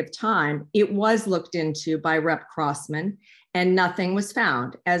period of time, it was looked into by Rep. Crossman, and nothing was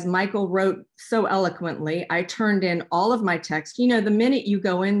found. As Michael wrote so eloquently, I turned in all of my text. You know, the minute you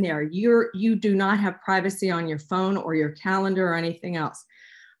go in there, you do not have privacy on your phone or your calendar or anything else.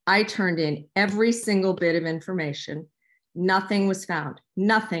 I turned in every single bit of information. Nothing was found.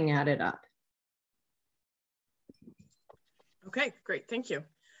 Nothing added up. Okay, great. Thank you.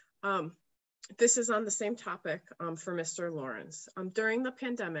 This is on the same topic for Mr. Lawrence. During the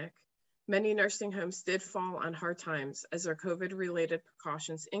pandemic, many nursing homes did fall on hard times as their COVID-related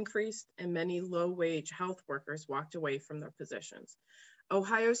precautions increased and many low-wage health workers walked away from their positions.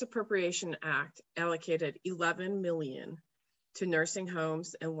 Ohio's Appropriation Act allocated $11 million to nursing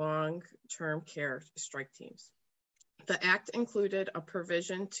homes and long-term care strike teams. The act included a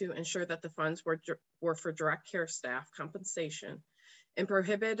provision to ensure that the funds were for direct care staff compensation and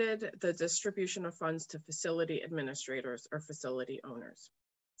prohibited the distribution of funds to facility administrators or facility owners.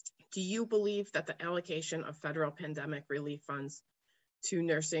 Do you believe that the allocation of federal pandemic relief funds to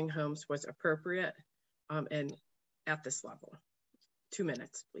nursing homes was appropriate and at this level? 2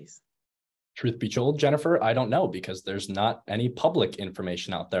 minutes, please. Truth be told, Jennifer, I don't know because there's not any public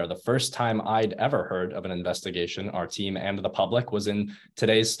information out there. The first time I'd ever heard of an investigation, our team and the public, was in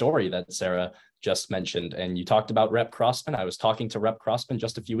today's story that Sarah just mentioned. And you talked about Rep. Crossman. I was talking to Rep. Crossman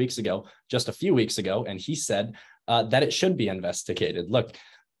just a few weeks ago, and he said that it should be investigated. Look,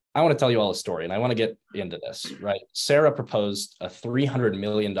 I want to tell you all a story, and I want to get into this, right? Sarah proposed a $300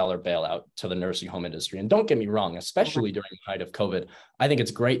 million bailout to the nursing home industry. And don't get me wrong, especially during the height of COVID, I think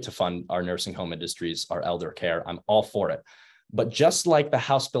it's great to fund our nursing home industries, our elder care. I'm all for it. But just like the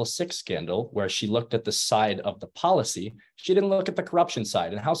House Bill 6 scandal, where she looked at the side of the policy, she didn't look at the corruption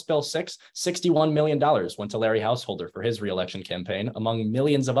side. In House Bill 6, $61 million went to Larry Householder for his reelection campaign, among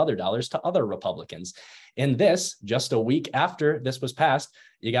millions of other dollars to other Republicans. In this, just a week after this was passed,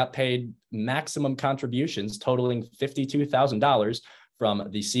 you got paid maximum contributions totaling $52,000 from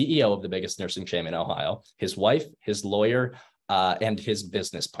the CEO of the biggest nursing chain in Ohio, his wife, his lawyer, and his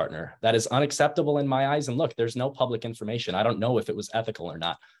business partner. That is unacceptable in my eyes. And look, there's no public information. I don't know if it was ethical or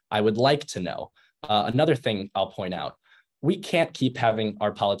not. I would like to know. Another thing I'll point out, we can't keep having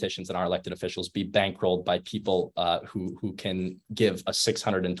our politicians and our elected officials be bankrolled by people who can give a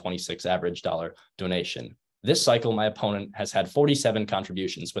 $626 average dollar donation. This cycle, my opponent has had 47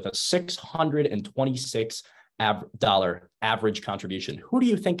 contributions with a $626 average contribution. Who do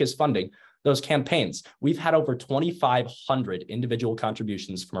you think is funding those campaigns? We've had over 2,500 individual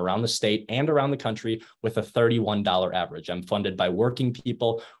contributions from around the state and around the country with a $31 average. I'm funded by working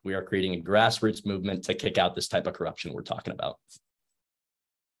people. We are creating a grassroots movement to kick out this type of corruption we're talking about.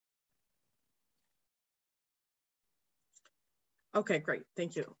 Okay, great.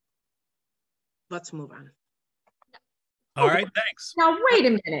 Thank you. Let's move on. All right, thanks. Now, wait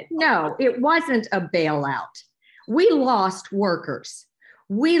a minute. No, it wasn't a bailout. We lost workers.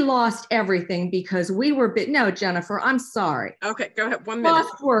 We lost everything because we were no, Jennifer, I'm sorry. Okay, go ahead. 1 minute.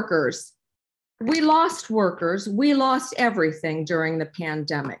 Lost workers. We lost workers. We lost everything during the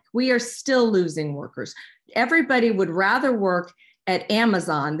pandemic. We are still losing workers. Everybody would rather work at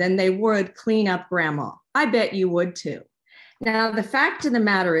Amazon than they would clean up grandma. I bet you would too. Now, the fact of the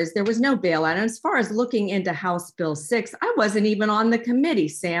matter is there was no bailout. And as far as looking into House Bill 6, I wasn't even on the committee,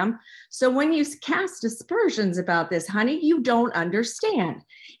 Sam. So when you cast aspersions about this, honey, you don't understand.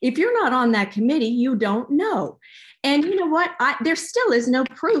 If you're not on that committee, you don't know. And you know what? There still is no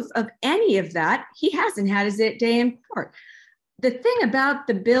proof of any of that. He hasn't had his day in court. The thing about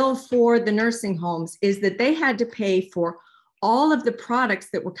the bill for the nursing homes is that they had to pay for all of the products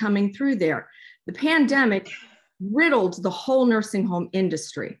that were coming through there. The pandemic riddled the whole nursing home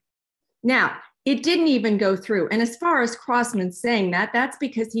industry. Now, it didn't even go through. And as far as Crossman saying that, that's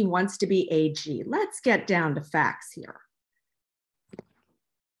because he wants to be AG. Let's get down to facts here.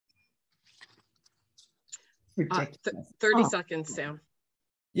 30 seconds, Sam.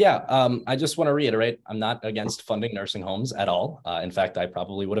 Yeah, I just want to reiterate, I'm not against funding nursing homes at all. In fact, I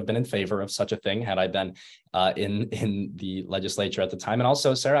probably would have been in favor of such a thing had I been in the legislature at the time. And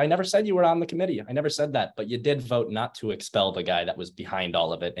also, Sarah, I never said you were on the committee. I never said that, but you did vote not to expel the guy that was behind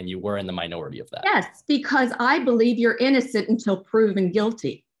all of it, and you were in the minority of that. Yes, because I believe you're innocent until proven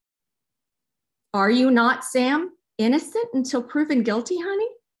guilty. Are you not, Sam? Innocent until proven guilty, honey?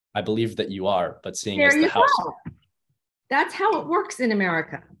 I believe that you are, but seeing there as the House... Go. That's how it works in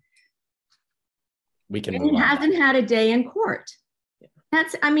America. We can and move he on. hasn't had a day in court.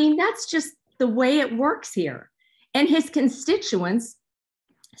 That's just the way it works here. And his constituents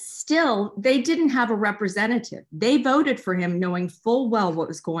still, they didn't have a representative. They voted for him knowing full well what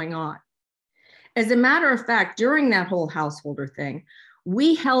was going on. As a matter of fact, during that whole householder thing,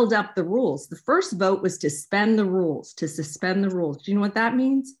 we held up the rules. The first vote was to suspend the rules, Do you know what that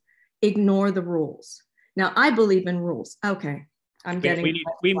means? Ignore the rules. Now, I believe in rules. Okay, I'm getting.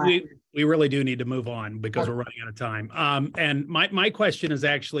 We really do need to move on because we're running out of time. And my question is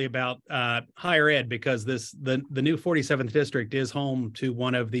actually about higher ed, because the new 47th district is home to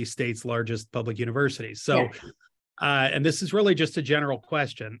one of the state's largest public universities. So, yes. And this is really just a general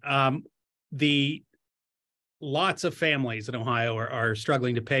question. The lots of families in Ohio are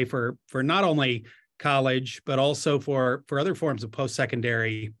struggling to pay for not only college but also for other forms of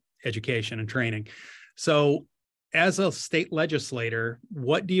post-secondary education and training. So as a state legislator,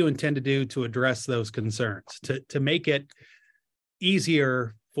 what do you intend to do to address those concerns, to make it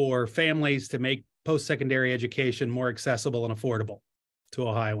easier for families to make post-secondary education more accessible and affordable to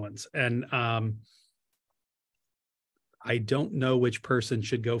Ohioans? And I don't know which person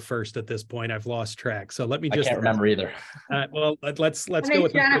should go first at this point. I've lost track. So let me just— I can't remember either. Well, let's go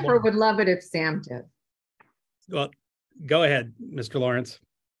with Jennifer would love it if Sam did. Well, go ahead, Mr. Lawrence.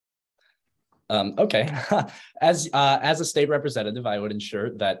 Okay. As a state representative, I would ensure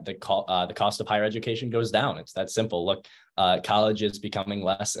that the cost of higher education goes down. It's that simple. Look, college is becoming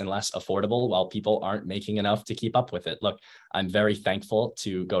less and less affordable while people aren't making enough to keep up with it. Look, I'm very thankful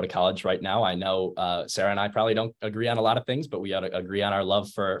to go to college right now. I know Sarah and I probably don't agree on a lot of things, but we ought to agree on our love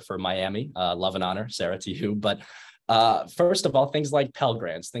for Miami. Love and honor, Sarah, to you. But first of all, things like Pell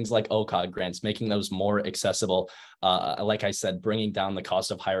Grants, things like OCOG grants, making those more accessible. Like I said, bringing down the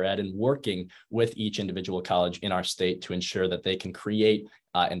cost of higher ed and working with each individual college in our state to ensure that they can create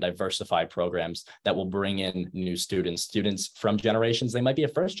and diversify programs that will bring in new students from generations. They might be a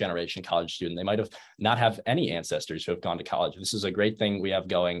first generation college student. They might have not have any ancestors who have gone to college. This is a great thing we have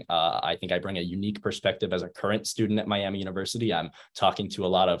going. I think I bring a unique perspective as a current student at Miami University. I'm talking to a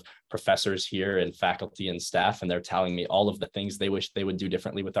lot of professors here and faculty and staff, and they're telling me all of the things they wish they would do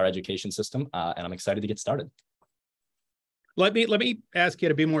differently with our education system. And I'm excited to get started. Let me ask you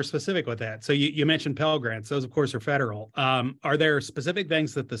to be more specific with that. So you mentioned Pell Grants. Those, of course, are federal. Are there specific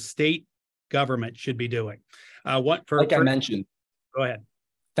things that the state government should be doing? I mentioned. Go ahead.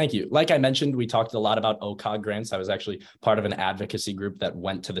 Thank you. Like I mentioned, we talked a lot about OCOG grants. I was actually part of an advocacy group that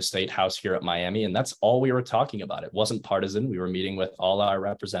went to the State House here at Miami, and that's all we were talking about. It wasn't partisan. We were meeting with all our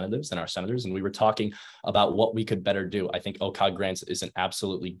representatives and our senators, and we were talking about what we could better do. I think OCOG grants is an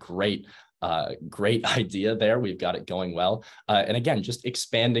absolutely great idea there. We've got it going well. And again, just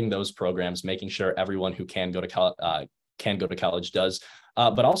expanding those programs, making sure everyone who can go to college does,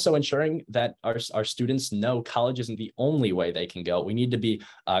 but also ensuring that our students know college isn't the only way they can go. We need to be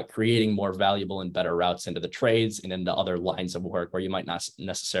creating more valuable and better routes into the trades and into other lines of work where you might not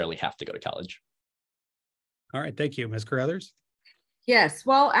necessarily have to go to college. All right, thank you. Ms. Carruthers? Yes,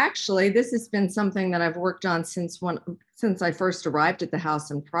 well, actually, this has been something that I've worked on since I first arrived at the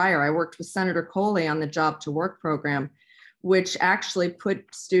House and prior. I worked with Senator Coley on the Job to Work program, which actually put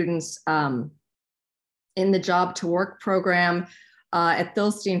students in the Job to Work program at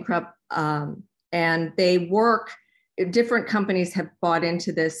Philstein Krupp, and they work. Different companies have bought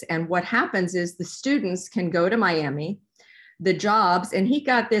into this, and what happens is the students can go to Miami. The jobs, and he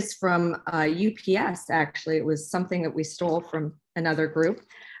got this from UPS, actually. It was something that we stole from another group,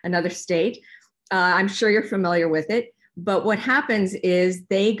 another state. I'm sure you're familiar with it. But what happens is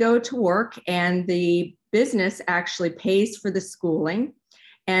they go to work and the business actually pays for the schooling,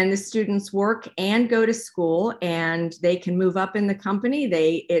 and the students work and go to school, and they can move up in the company.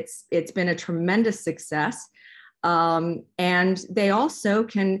 It's been a tremendous success. And they also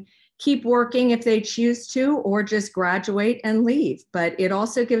can keep working if they choose to, or just graduate and leave. But it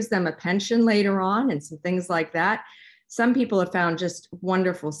also gives them a pension later on and some things like that. Some people have found just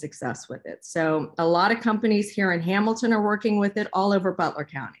wonderful success with it. So a lot of companies here in Hamilton are working with it all over Butler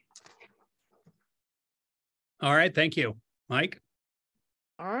County. All right, thank you. Mike?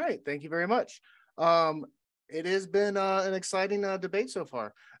 All right, thank you very much. It has been an exciting debate so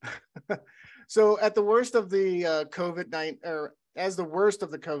far. So at the worst of the as the worst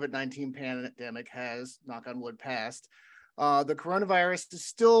of the COVID-19 pandemic has, knock on wood, passed, the coronavirus is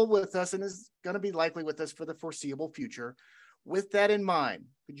still with us and is going to be likely with us for the foreseeable future. With that in mind,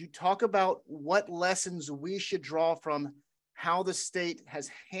 could you talk about what lessons we should draw from how the state has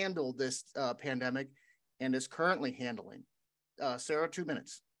handled this pandemic and is currently handling? Sarah, 2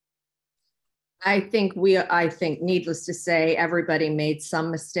 minutes. I think needless to say, everybody made some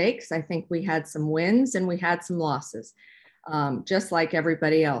mistakes. I think we had some wins and we had some losses. Just like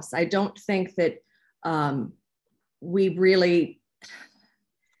everybody else. I don't think that we really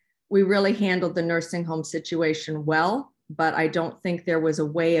handled the nursing home situation well, but I don't think there was a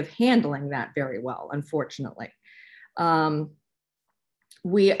way of handling that very well, unfortunately.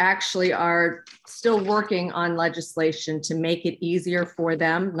 We actually are still working on legislation to make it easier for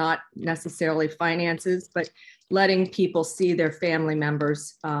them, not necessarily finances, but letting people see their family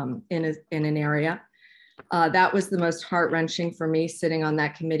members in an area. That was the most heart-wrenching for me, sitting on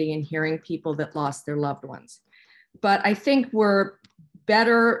that committee and hearing people that lost their loved ones. But I think we're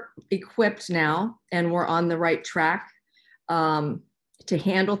better equipped now, and we're on the right track to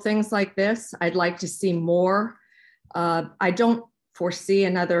handle things like this. I'd like to see more. I don't foresee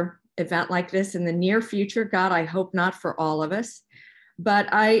another event like this in the near future. God, I hope not for all of us. But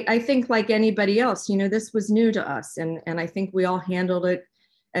I think like anybody else, this was new to us, and I think we all handled it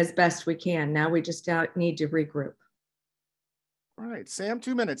as best we can. Now we just need to regroup. All right, Sam,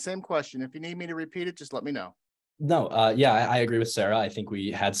 2 minutes, same question. If you need me to repeat it, just let me know. No, yeah, I agree with Sarah. I think we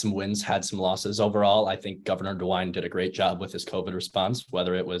had some wins, had some losses. Overall, I think Governor DeWine did a great job with his COVID response,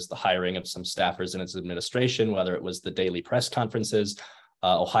 whether it was the hiring of some staffers in his administration, whether it was the daily press conferences.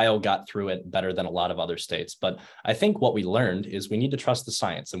 Ohio got through it better than a lot of other states. But I think what we learned is we need to trust the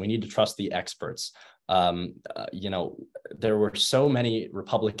science and we need to trust the experts. There were so many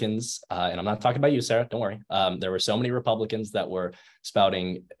Republicans, and I'm not talking about you, Sarah, don't worry. There were so many Republicans that were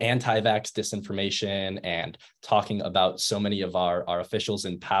spouting anti-vax disinformation and talking about so many of our officials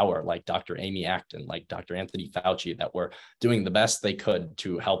in power, like Dr. Amy Acton, like Dr. Anthony Fauci, that were doing the best they could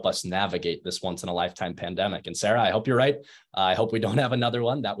to help us navigate this once-in-a-lifetime pandemic. And Sarah, I hope you're right. I hope we don't have another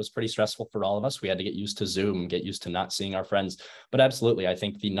one. That was pretty stressful for all of us. We had to get used to Zoom, get used to not seeing our friends. But absolutely, I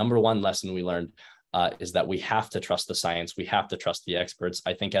think the number one lesson we learned is that we have to trust the science. We have to trust the experts.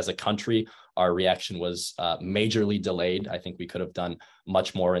 I think as a country, our reaction was majorly delayed. I think we could have done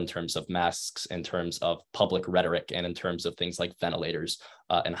much more in terms of masks, in terms of public rhetoric, and in terms of things like ventilators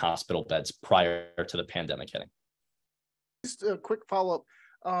and hospital beds prior to the pandemic hitting. Just a quick follow-up.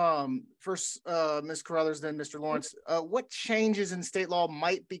 First, Ms. Carruthers, then Mr. Lawrence. What changes in state law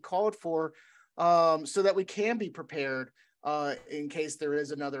might be called for so that we can be prepared in case there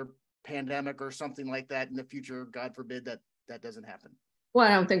is another pandemic or something like that in the future? God forbid that doesn't happen. Well,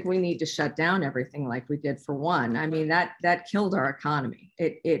 I don't think we need to shut down everything like we did for one. I mean, that killed our economy.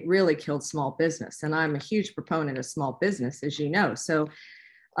 It really killed small business. And I'm a huge proponent of small business, as you know. So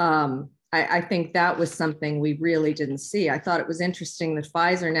I think that was something we really didn't see. I thought it was interesting that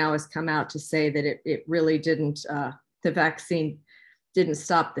Pfizer now has come out to say that it really didn't, the vaccine didn't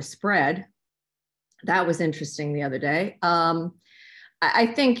stop the spread. That was interesting the other day. I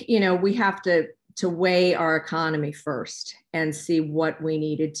think, we have to weigh our economy first and see what we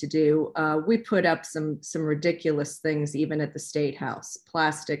needed to do. We put up some ridiculous things, even at the State House,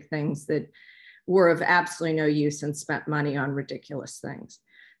 plastic things that were of absolutely no use, and spent money on ridiculous things.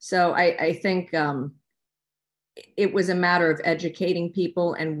 So I think it was a matter of educating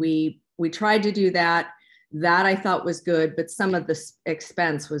people, and we tried to do that. That I thought was good, but some of the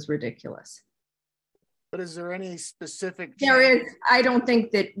expense was ridiculous. But is there any specific? There is. I don't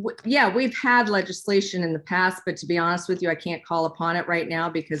think that, we've had legislation in the past, but to be honest with you, I can't call upon it right now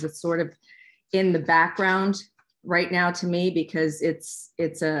because it's sort of in the background right now to me, because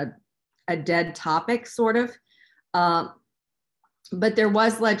it's a dead topic sort of. But there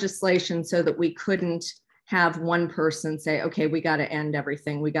was legislation so that we couldn't have one person say, okay, we got to end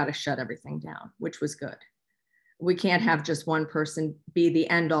everything. We got to shut everything down, which was good. We can't have just one person be the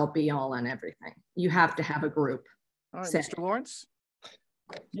end all be all on everything. You have to have a group. All right, Mr. Lawrence?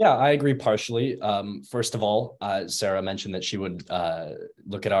 Yeah, I agree partially. First of all, Sarah mentioned that she would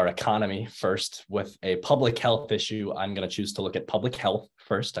look at our economy first. With a public health issue, I'm going to choose to look at public health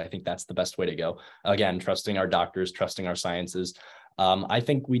first. I think that's the best way to go. Again, trusting our doctors, trusting our sciences. I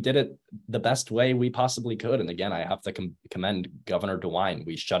think we did it the best way we possibly could. And again, I have to commend Governor DeWine.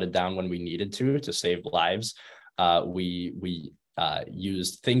 We shut it down when we needed to save lives. We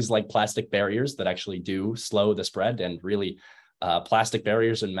used things like plastic barriers that actually do slow the spread, and really plastic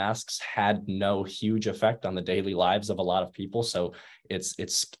barriers and masks had no huge effect on the daily lives of a lot of people. So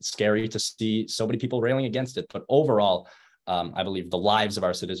it's scary to see so many people railing against it. But overall, I believe the lives of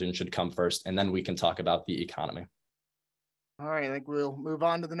our citizens should come first, and then we can talk about the economy. All right, I think we'll move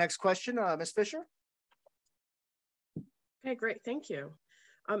on to the next question. Ms. Fisher? Okay, great, thank you.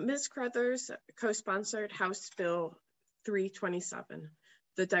 Ms. Carruthers co-sponsored House Bill 327,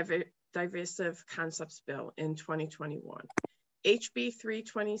 the Divisive Concepts Bill, in 2021. HB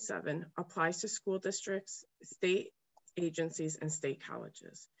 327 applies to school districts, state agencies, and state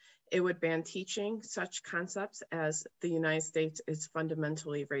colleges. It would ban teaching such concepts as the United States is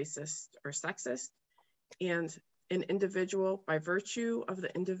fundamentally racist or sexist, and an individual, by virtue of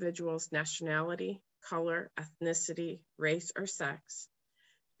the individual's nationality, color, ethnicity, race, or sex,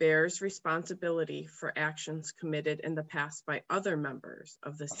 bears responsibility for actions committed in the past by other members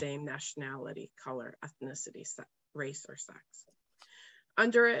of the same nationality, color, ethnicity, race, or sex.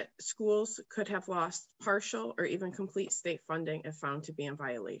 Under it, schools could have lost partial or even complete state funding if found to be in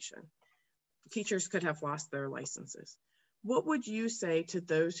violation. Teachers could have lost their licenses. What would you say to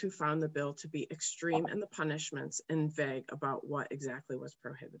those who found the bill to be extreme in the punishments and vague about what exactly was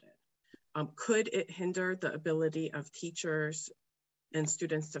prohibited? Could it hinder the ability of teachers and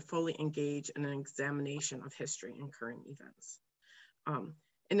students to fully engage in an examination of history and current events?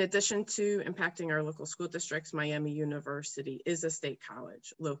 In addition to impacting our local school districts, Miami University is a state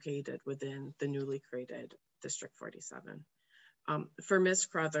college located within the newly created District 47. For Ms.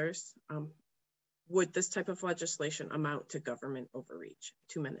 Carruthers, would this type of legislation amount to government overreach?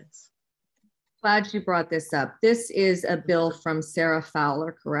 2 minutes. Glad you brought this up. This is a bill from Sarah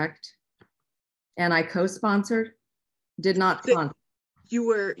Fowler, correct? And I co-sponsored, did not sponsor. You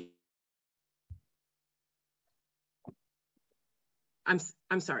were,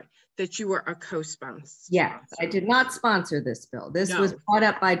 I'm sorry, that you were a co-sponsor. Yes, I did not sponsor this bill. This was brought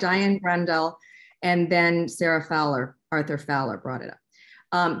up by Diane Grendel, and then Sarah Fowler, Arthur Fowler brought it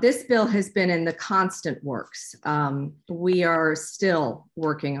up. This bill has been in the constant works. We are still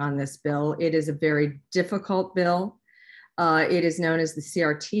working on this bill. It is a very difficult bill. It is known as the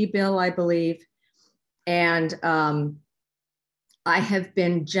CRT bill, I believe. And I have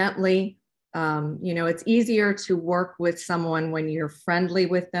been gently, it's easier to work with someone when you're friendly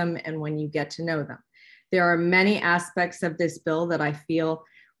with them and when you get to know them. There are many aspects of this bill that I feel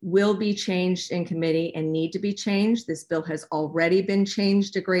will be changed in committee and need to be changed. This bill has already been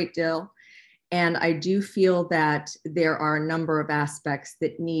changed a great deal. And I do feel that there are a number of aspects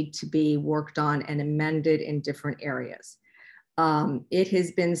that need to be worked on and amended in different areas. It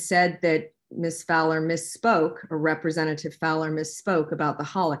has been said that Ms. Fowler misspoke, or Representative Fowler misspoke about the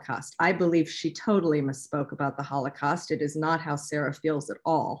Holocaust. I believe she totally misspoke about the Holocaust. It is not how Sarah feels at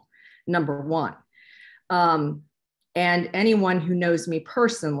all, number one. And anyone who knows me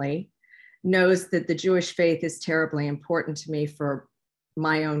personally knows that the Jewish faith is terribly important to me for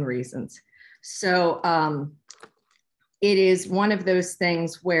my own reasons. So it is one of those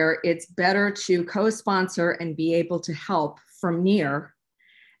things where it's better to co-sponsor and be able to help from near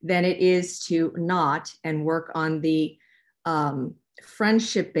than it is to not and work on the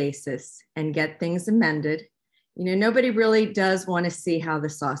friendship basis and get things amended. You know, nobody really does want to see how the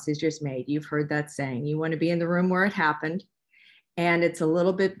sausage is made. You've heard that saying. You want to be in the room where it happened. And it's a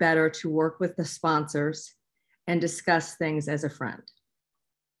little bit better to work with the sponsors and discuss things as a friend.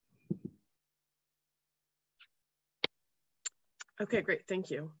 Okay, great.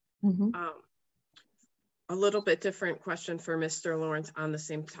 Thank you. Mm-hmm. A little bit different question for Mr. Lawrence on the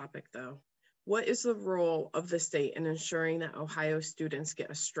same topic, though. What is the role of the state in ensuring that Ohio students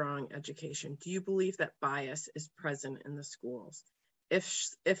get a strong education? Do you believe that bias is present in the schools?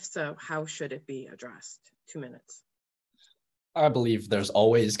 If so, how should it be addressed? 2 minutes. I believe there's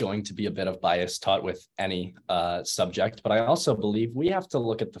always going to be a bit of bias taught with any subject, but I also believe we have to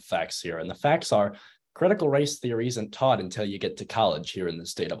look at the facts here. And the facts are critical race theory isn't taught until you get to college here in the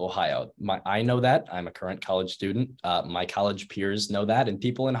state of Ohio. I know that. I'm a current college student. My college peers know that, and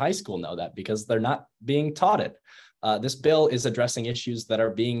people in high school know that because they're not being taught it. This bill is addressing issues that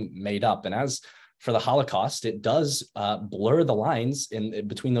are being made up. And as for the Holocaust, it does blur the lines in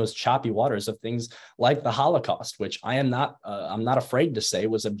between those choppy waters of things like the Holocaust, which I'm not afraid to say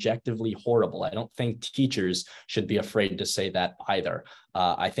was objectively horrible. I don't think teachers should be afraid to say that either.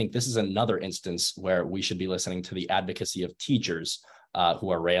 I think this is another instance where we should be listening to the advocacy of teachers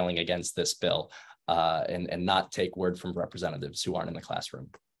who are railing against this bill and not take word from representatives who aren't in the classroom.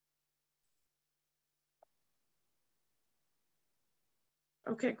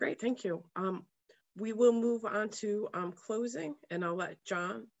 Okay, great. Thank you. We will move on to closing, and I'll let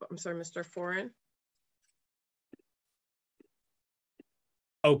Mr. Foran.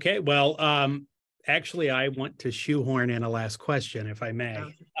 Okay, well, actually, I want to shoehorn in a last question, if I may.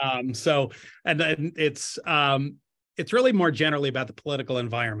 Okay. And then it's really more generally about the political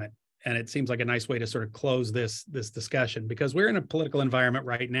environment, and it seems like a nice way to sort of close this discussion, because we're in a political environment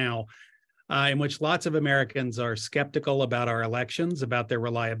right now in which lots of Americans are skeptical about our elections, about their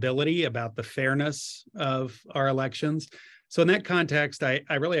reliability, about the fairness of our elections. So in that context, I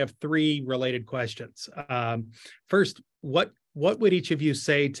really have three related questions. First, what would each of you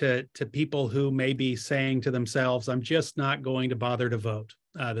say to people who may be saying to themselves, I'm just not going to bother to vote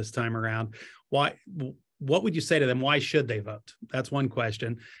this time around? What would you say to them? Why should they vote? That's one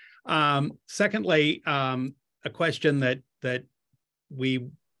question. Secondly, a question that we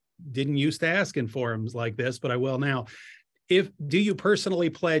didn't used to ask in forums like this, but I will now. Do you personally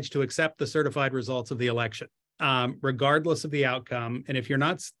pledge to accept the certified results of the election, regardless of the outcome? And if you're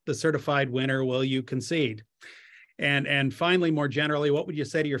not the certified winner, will you concede? And finally, more generally, what would you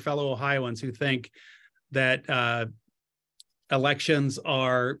say to your fellow Ohioans who think that elections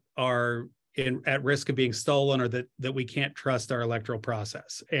are at risk of being stolen, or that we can't trust our electoral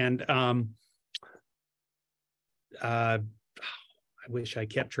process? And I wish I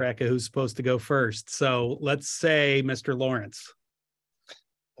kept track of who's supposed to go first. So let's say Mr. Lawrence.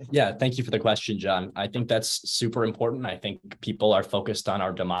 Yeah, thank you for the question, John. I think that's super important. I think people are focused on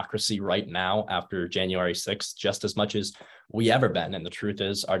our democracy right now after January 6th, just as much as we ever been. And the truth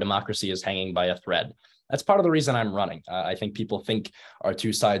is our democracy is hanging by a thread. That's part of the reason I'm running. I think people think our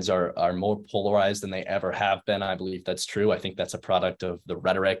two sides are more polarized than they ever have been. I believe that's true. I think that's a product of the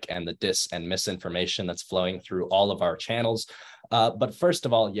rhetoric and the dis and misinformation that's flowing through all of our channels. But first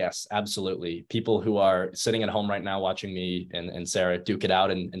of all, yes, absolutely. People who are sitting at home right now watching me and Sarah duke it out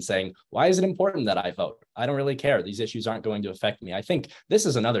and saying, why is it important that I vote? I don't really care. These issues aren't going to affect me. I think this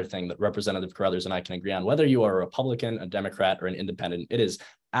is another thing that Representative Carruthers and I can agree on. Whether you are a Republican, a Democrat, or an independent, it is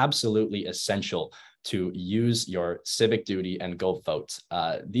absolutely essential to use your civic duty and go vote.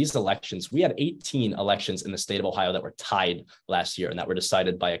 These elections, we had 18 elections in the state of Ohio that were tied last year and that were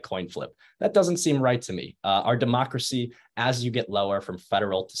decided by a coin flip. That doesn't seem right to me. Our democracy, as you get lower from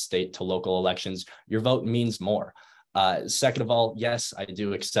federal to state to local elections, your vote means more. Second of all, yes, I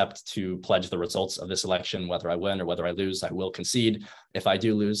do accept to pledge the results of this election, whether I win or whether I lose. I will concede. If I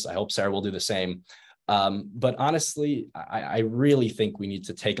do lose, I hope Sarah will do the same. But honestly, I really think we need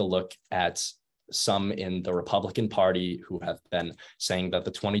to take a look at some in the Republican Party who have been saying that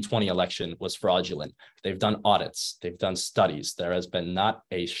the 2020 election was fraudulent. They've done audits, they've done studies. There has been not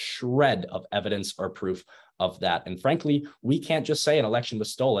a shred of evidence or proof of that. And frankly, we can't just say an election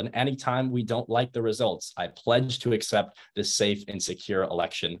was stolen anytime we don't like the results. I pledge to accept this safe and secure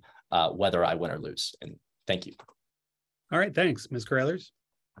election, whether I win or lose. And thank you. All right, thanks. Ms. Carruthers.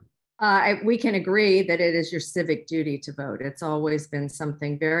 We can agree that it is your civic duty to vote. It's always been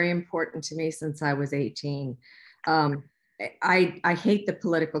something very important to me since I was 18. I hate the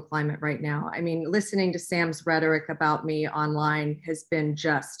political climate right now. I mean, listening to Sam's rhetoric about me online has been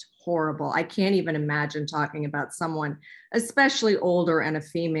just horrible. I can't even imagine talking about someone, especially older and a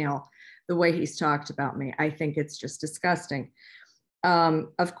female, the way he's talked about me. I think it's just disgusting.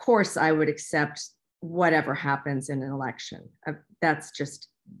 Of course, I would accept whatever happens in an election.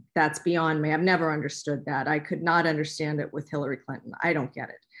 That's beyond me. I've never understood that. I could not understand it with Hillary Clinton. I don't get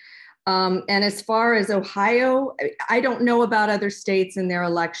it. And as far as Ohio, I don't know about other states and their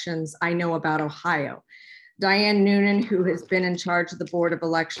elections. I know about Ohio. Diane Noonan, who has been in charge of the Board of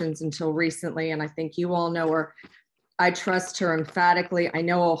Elections until recently, and I think you all know her, I trust her emphatically. I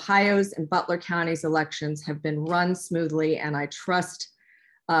know Ohio's and Butler County's elections have been run smoothly, and I trust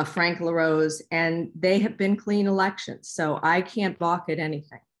Frank LaRose, and they have been clean elections. So I can't balk at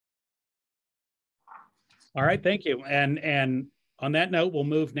anything. All right, thank you. And on that note, we'll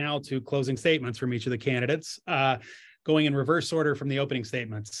move now to closing statements from each of the candidates, going in reverse order from the opening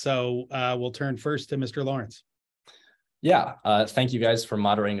statements. So we'll turn first to Mr. Lawrence. Yeah, thank you guys for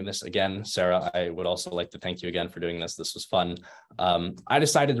moderating this again. Sarah, I would also like to thank you again for doing this. This was fun. I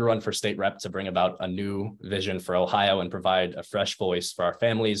decided to run for state rep to bring about a new vision for Ohio and provide a fresh voice for our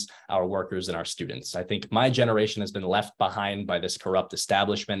families, our workers, and our students. I think my generation has been left behind by this corrupt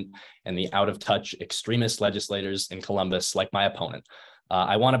establishment and the out-of-touch extremist legislators in Columbus, like my opponent.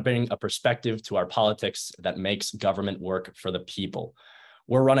 I want to bring a perspective to our politics that makes government work for the people.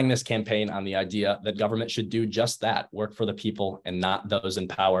 We're running this campaign on the idea that government should do just that, work for the people and not those in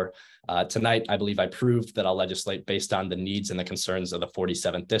power. Tonight, I believe I proved that I'll legislate based on the needs and the concerns of the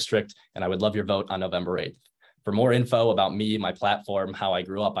 47th District, and I would love your vote on November 8th. For more info about me, my platform, how I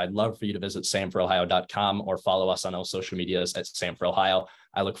grew up, I'd love for you to visit samforohio.com or follow us on all social medias at Sam for Ohio.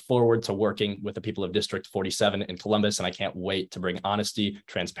 I look forward to working with the people of District 47 in Columbus, and I can't wait to bring honesty,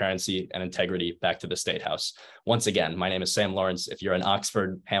 transparency, and integrity back to the State House. Once again, my name is Sam Lawrence. If you're in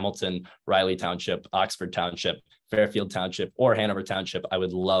Oxford, Hamilton, Riley Township, Oxford Township, Fairfield Township, or Hanover Township, I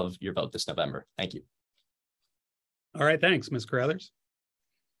would love your vote this November. Thank you. All right, thanks, Ms. Carruthers.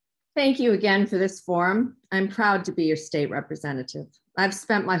 Thank you again for this forum. I'm proud to be your state representative. I've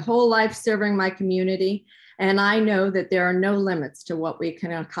spent my whole life serving my community, and I know that there are no limits to what we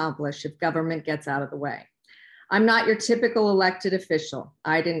can accomplish if government gets out of the way. I'm not your typical elected official.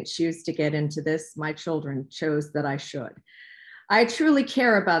 I didn't choose to get into this. My children chose that I should. I truly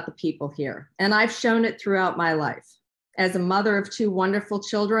care about the people here, and I've shown it throughout my life. As a mother of two wonderful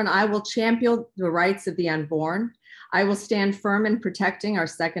children, I will champion the rights of the unborn. I will stand firm in protecting our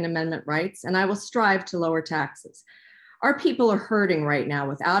Second Amendment rights, and I will strive to lower taxes. Our people are hurting right now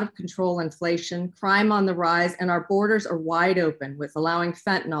with out of control inflation, crime on the rise, and our borders are wide open with allowing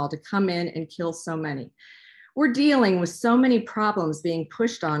fentanyl to come in and kill so many. We're dealing with so many problems being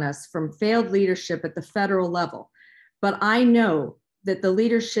pushed on us from failed leadership at the federal level. But I know that the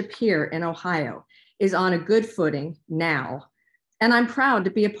leadership here in Ohio is on a good footing now, and I'm proud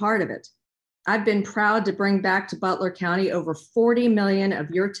to be a part of it. I've been proud to bring back to Butler County over 40 million of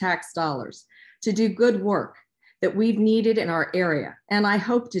your tax dollars to do good work that we've needed in our area, and I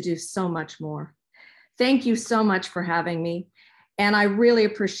hope to do so much more. Thank you so much for having me, and I really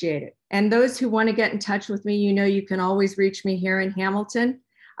appreciate it. And those who want to get in touch with me, you know you can always reach me here in Hamilton.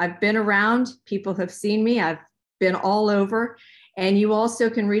 I've been around, people have seen me, I've been all over, and you also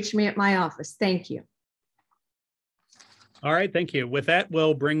can reach me at my office. Thank you. All right, thank you. With that,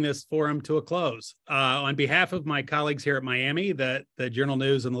 we'll bring this forum to a close. On behalf of my colleagues here at Miami, the Journal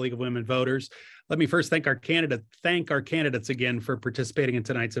News and the League of Women Voters, let me first thank our candidates again for participating in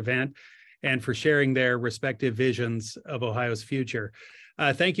tonight's event and for sharing their respective visions of Ohio's future.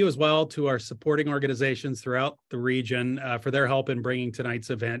 Thank you as well to our supporting organizations throughout the region for their help in bringing tonight's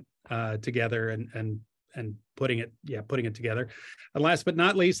event together and putting it together. And last but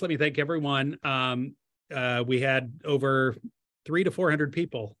not least, let me thank everyone. We had over 300 to 400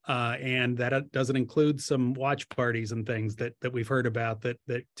 people, and that doesn't include some watch parties and things that we've heard about that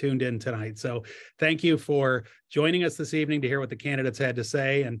tuned in tonight. So thank you for joining us this evening to hear what the candidates had to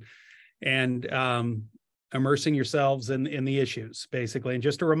say. And immersing yourselves in the issues, basically. And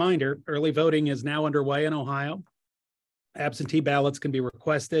just a reminder, early voting is now underway in Ohio. Absentee ballots can be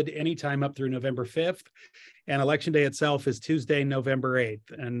requested anytime up through November 5th, and Election Day itself is Tuesday, November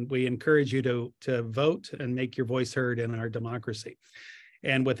 8th. And we encourage you to vote and make your voice heard in our democracy.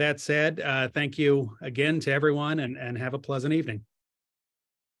 And with that said, thank you again to everyone, and have a pleasant evening.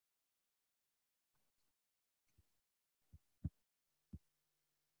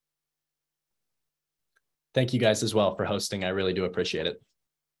 Thank you guys as well for hosting. I really do appreciate it.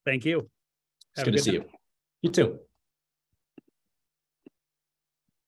 Thank you. It's good to see you. You too.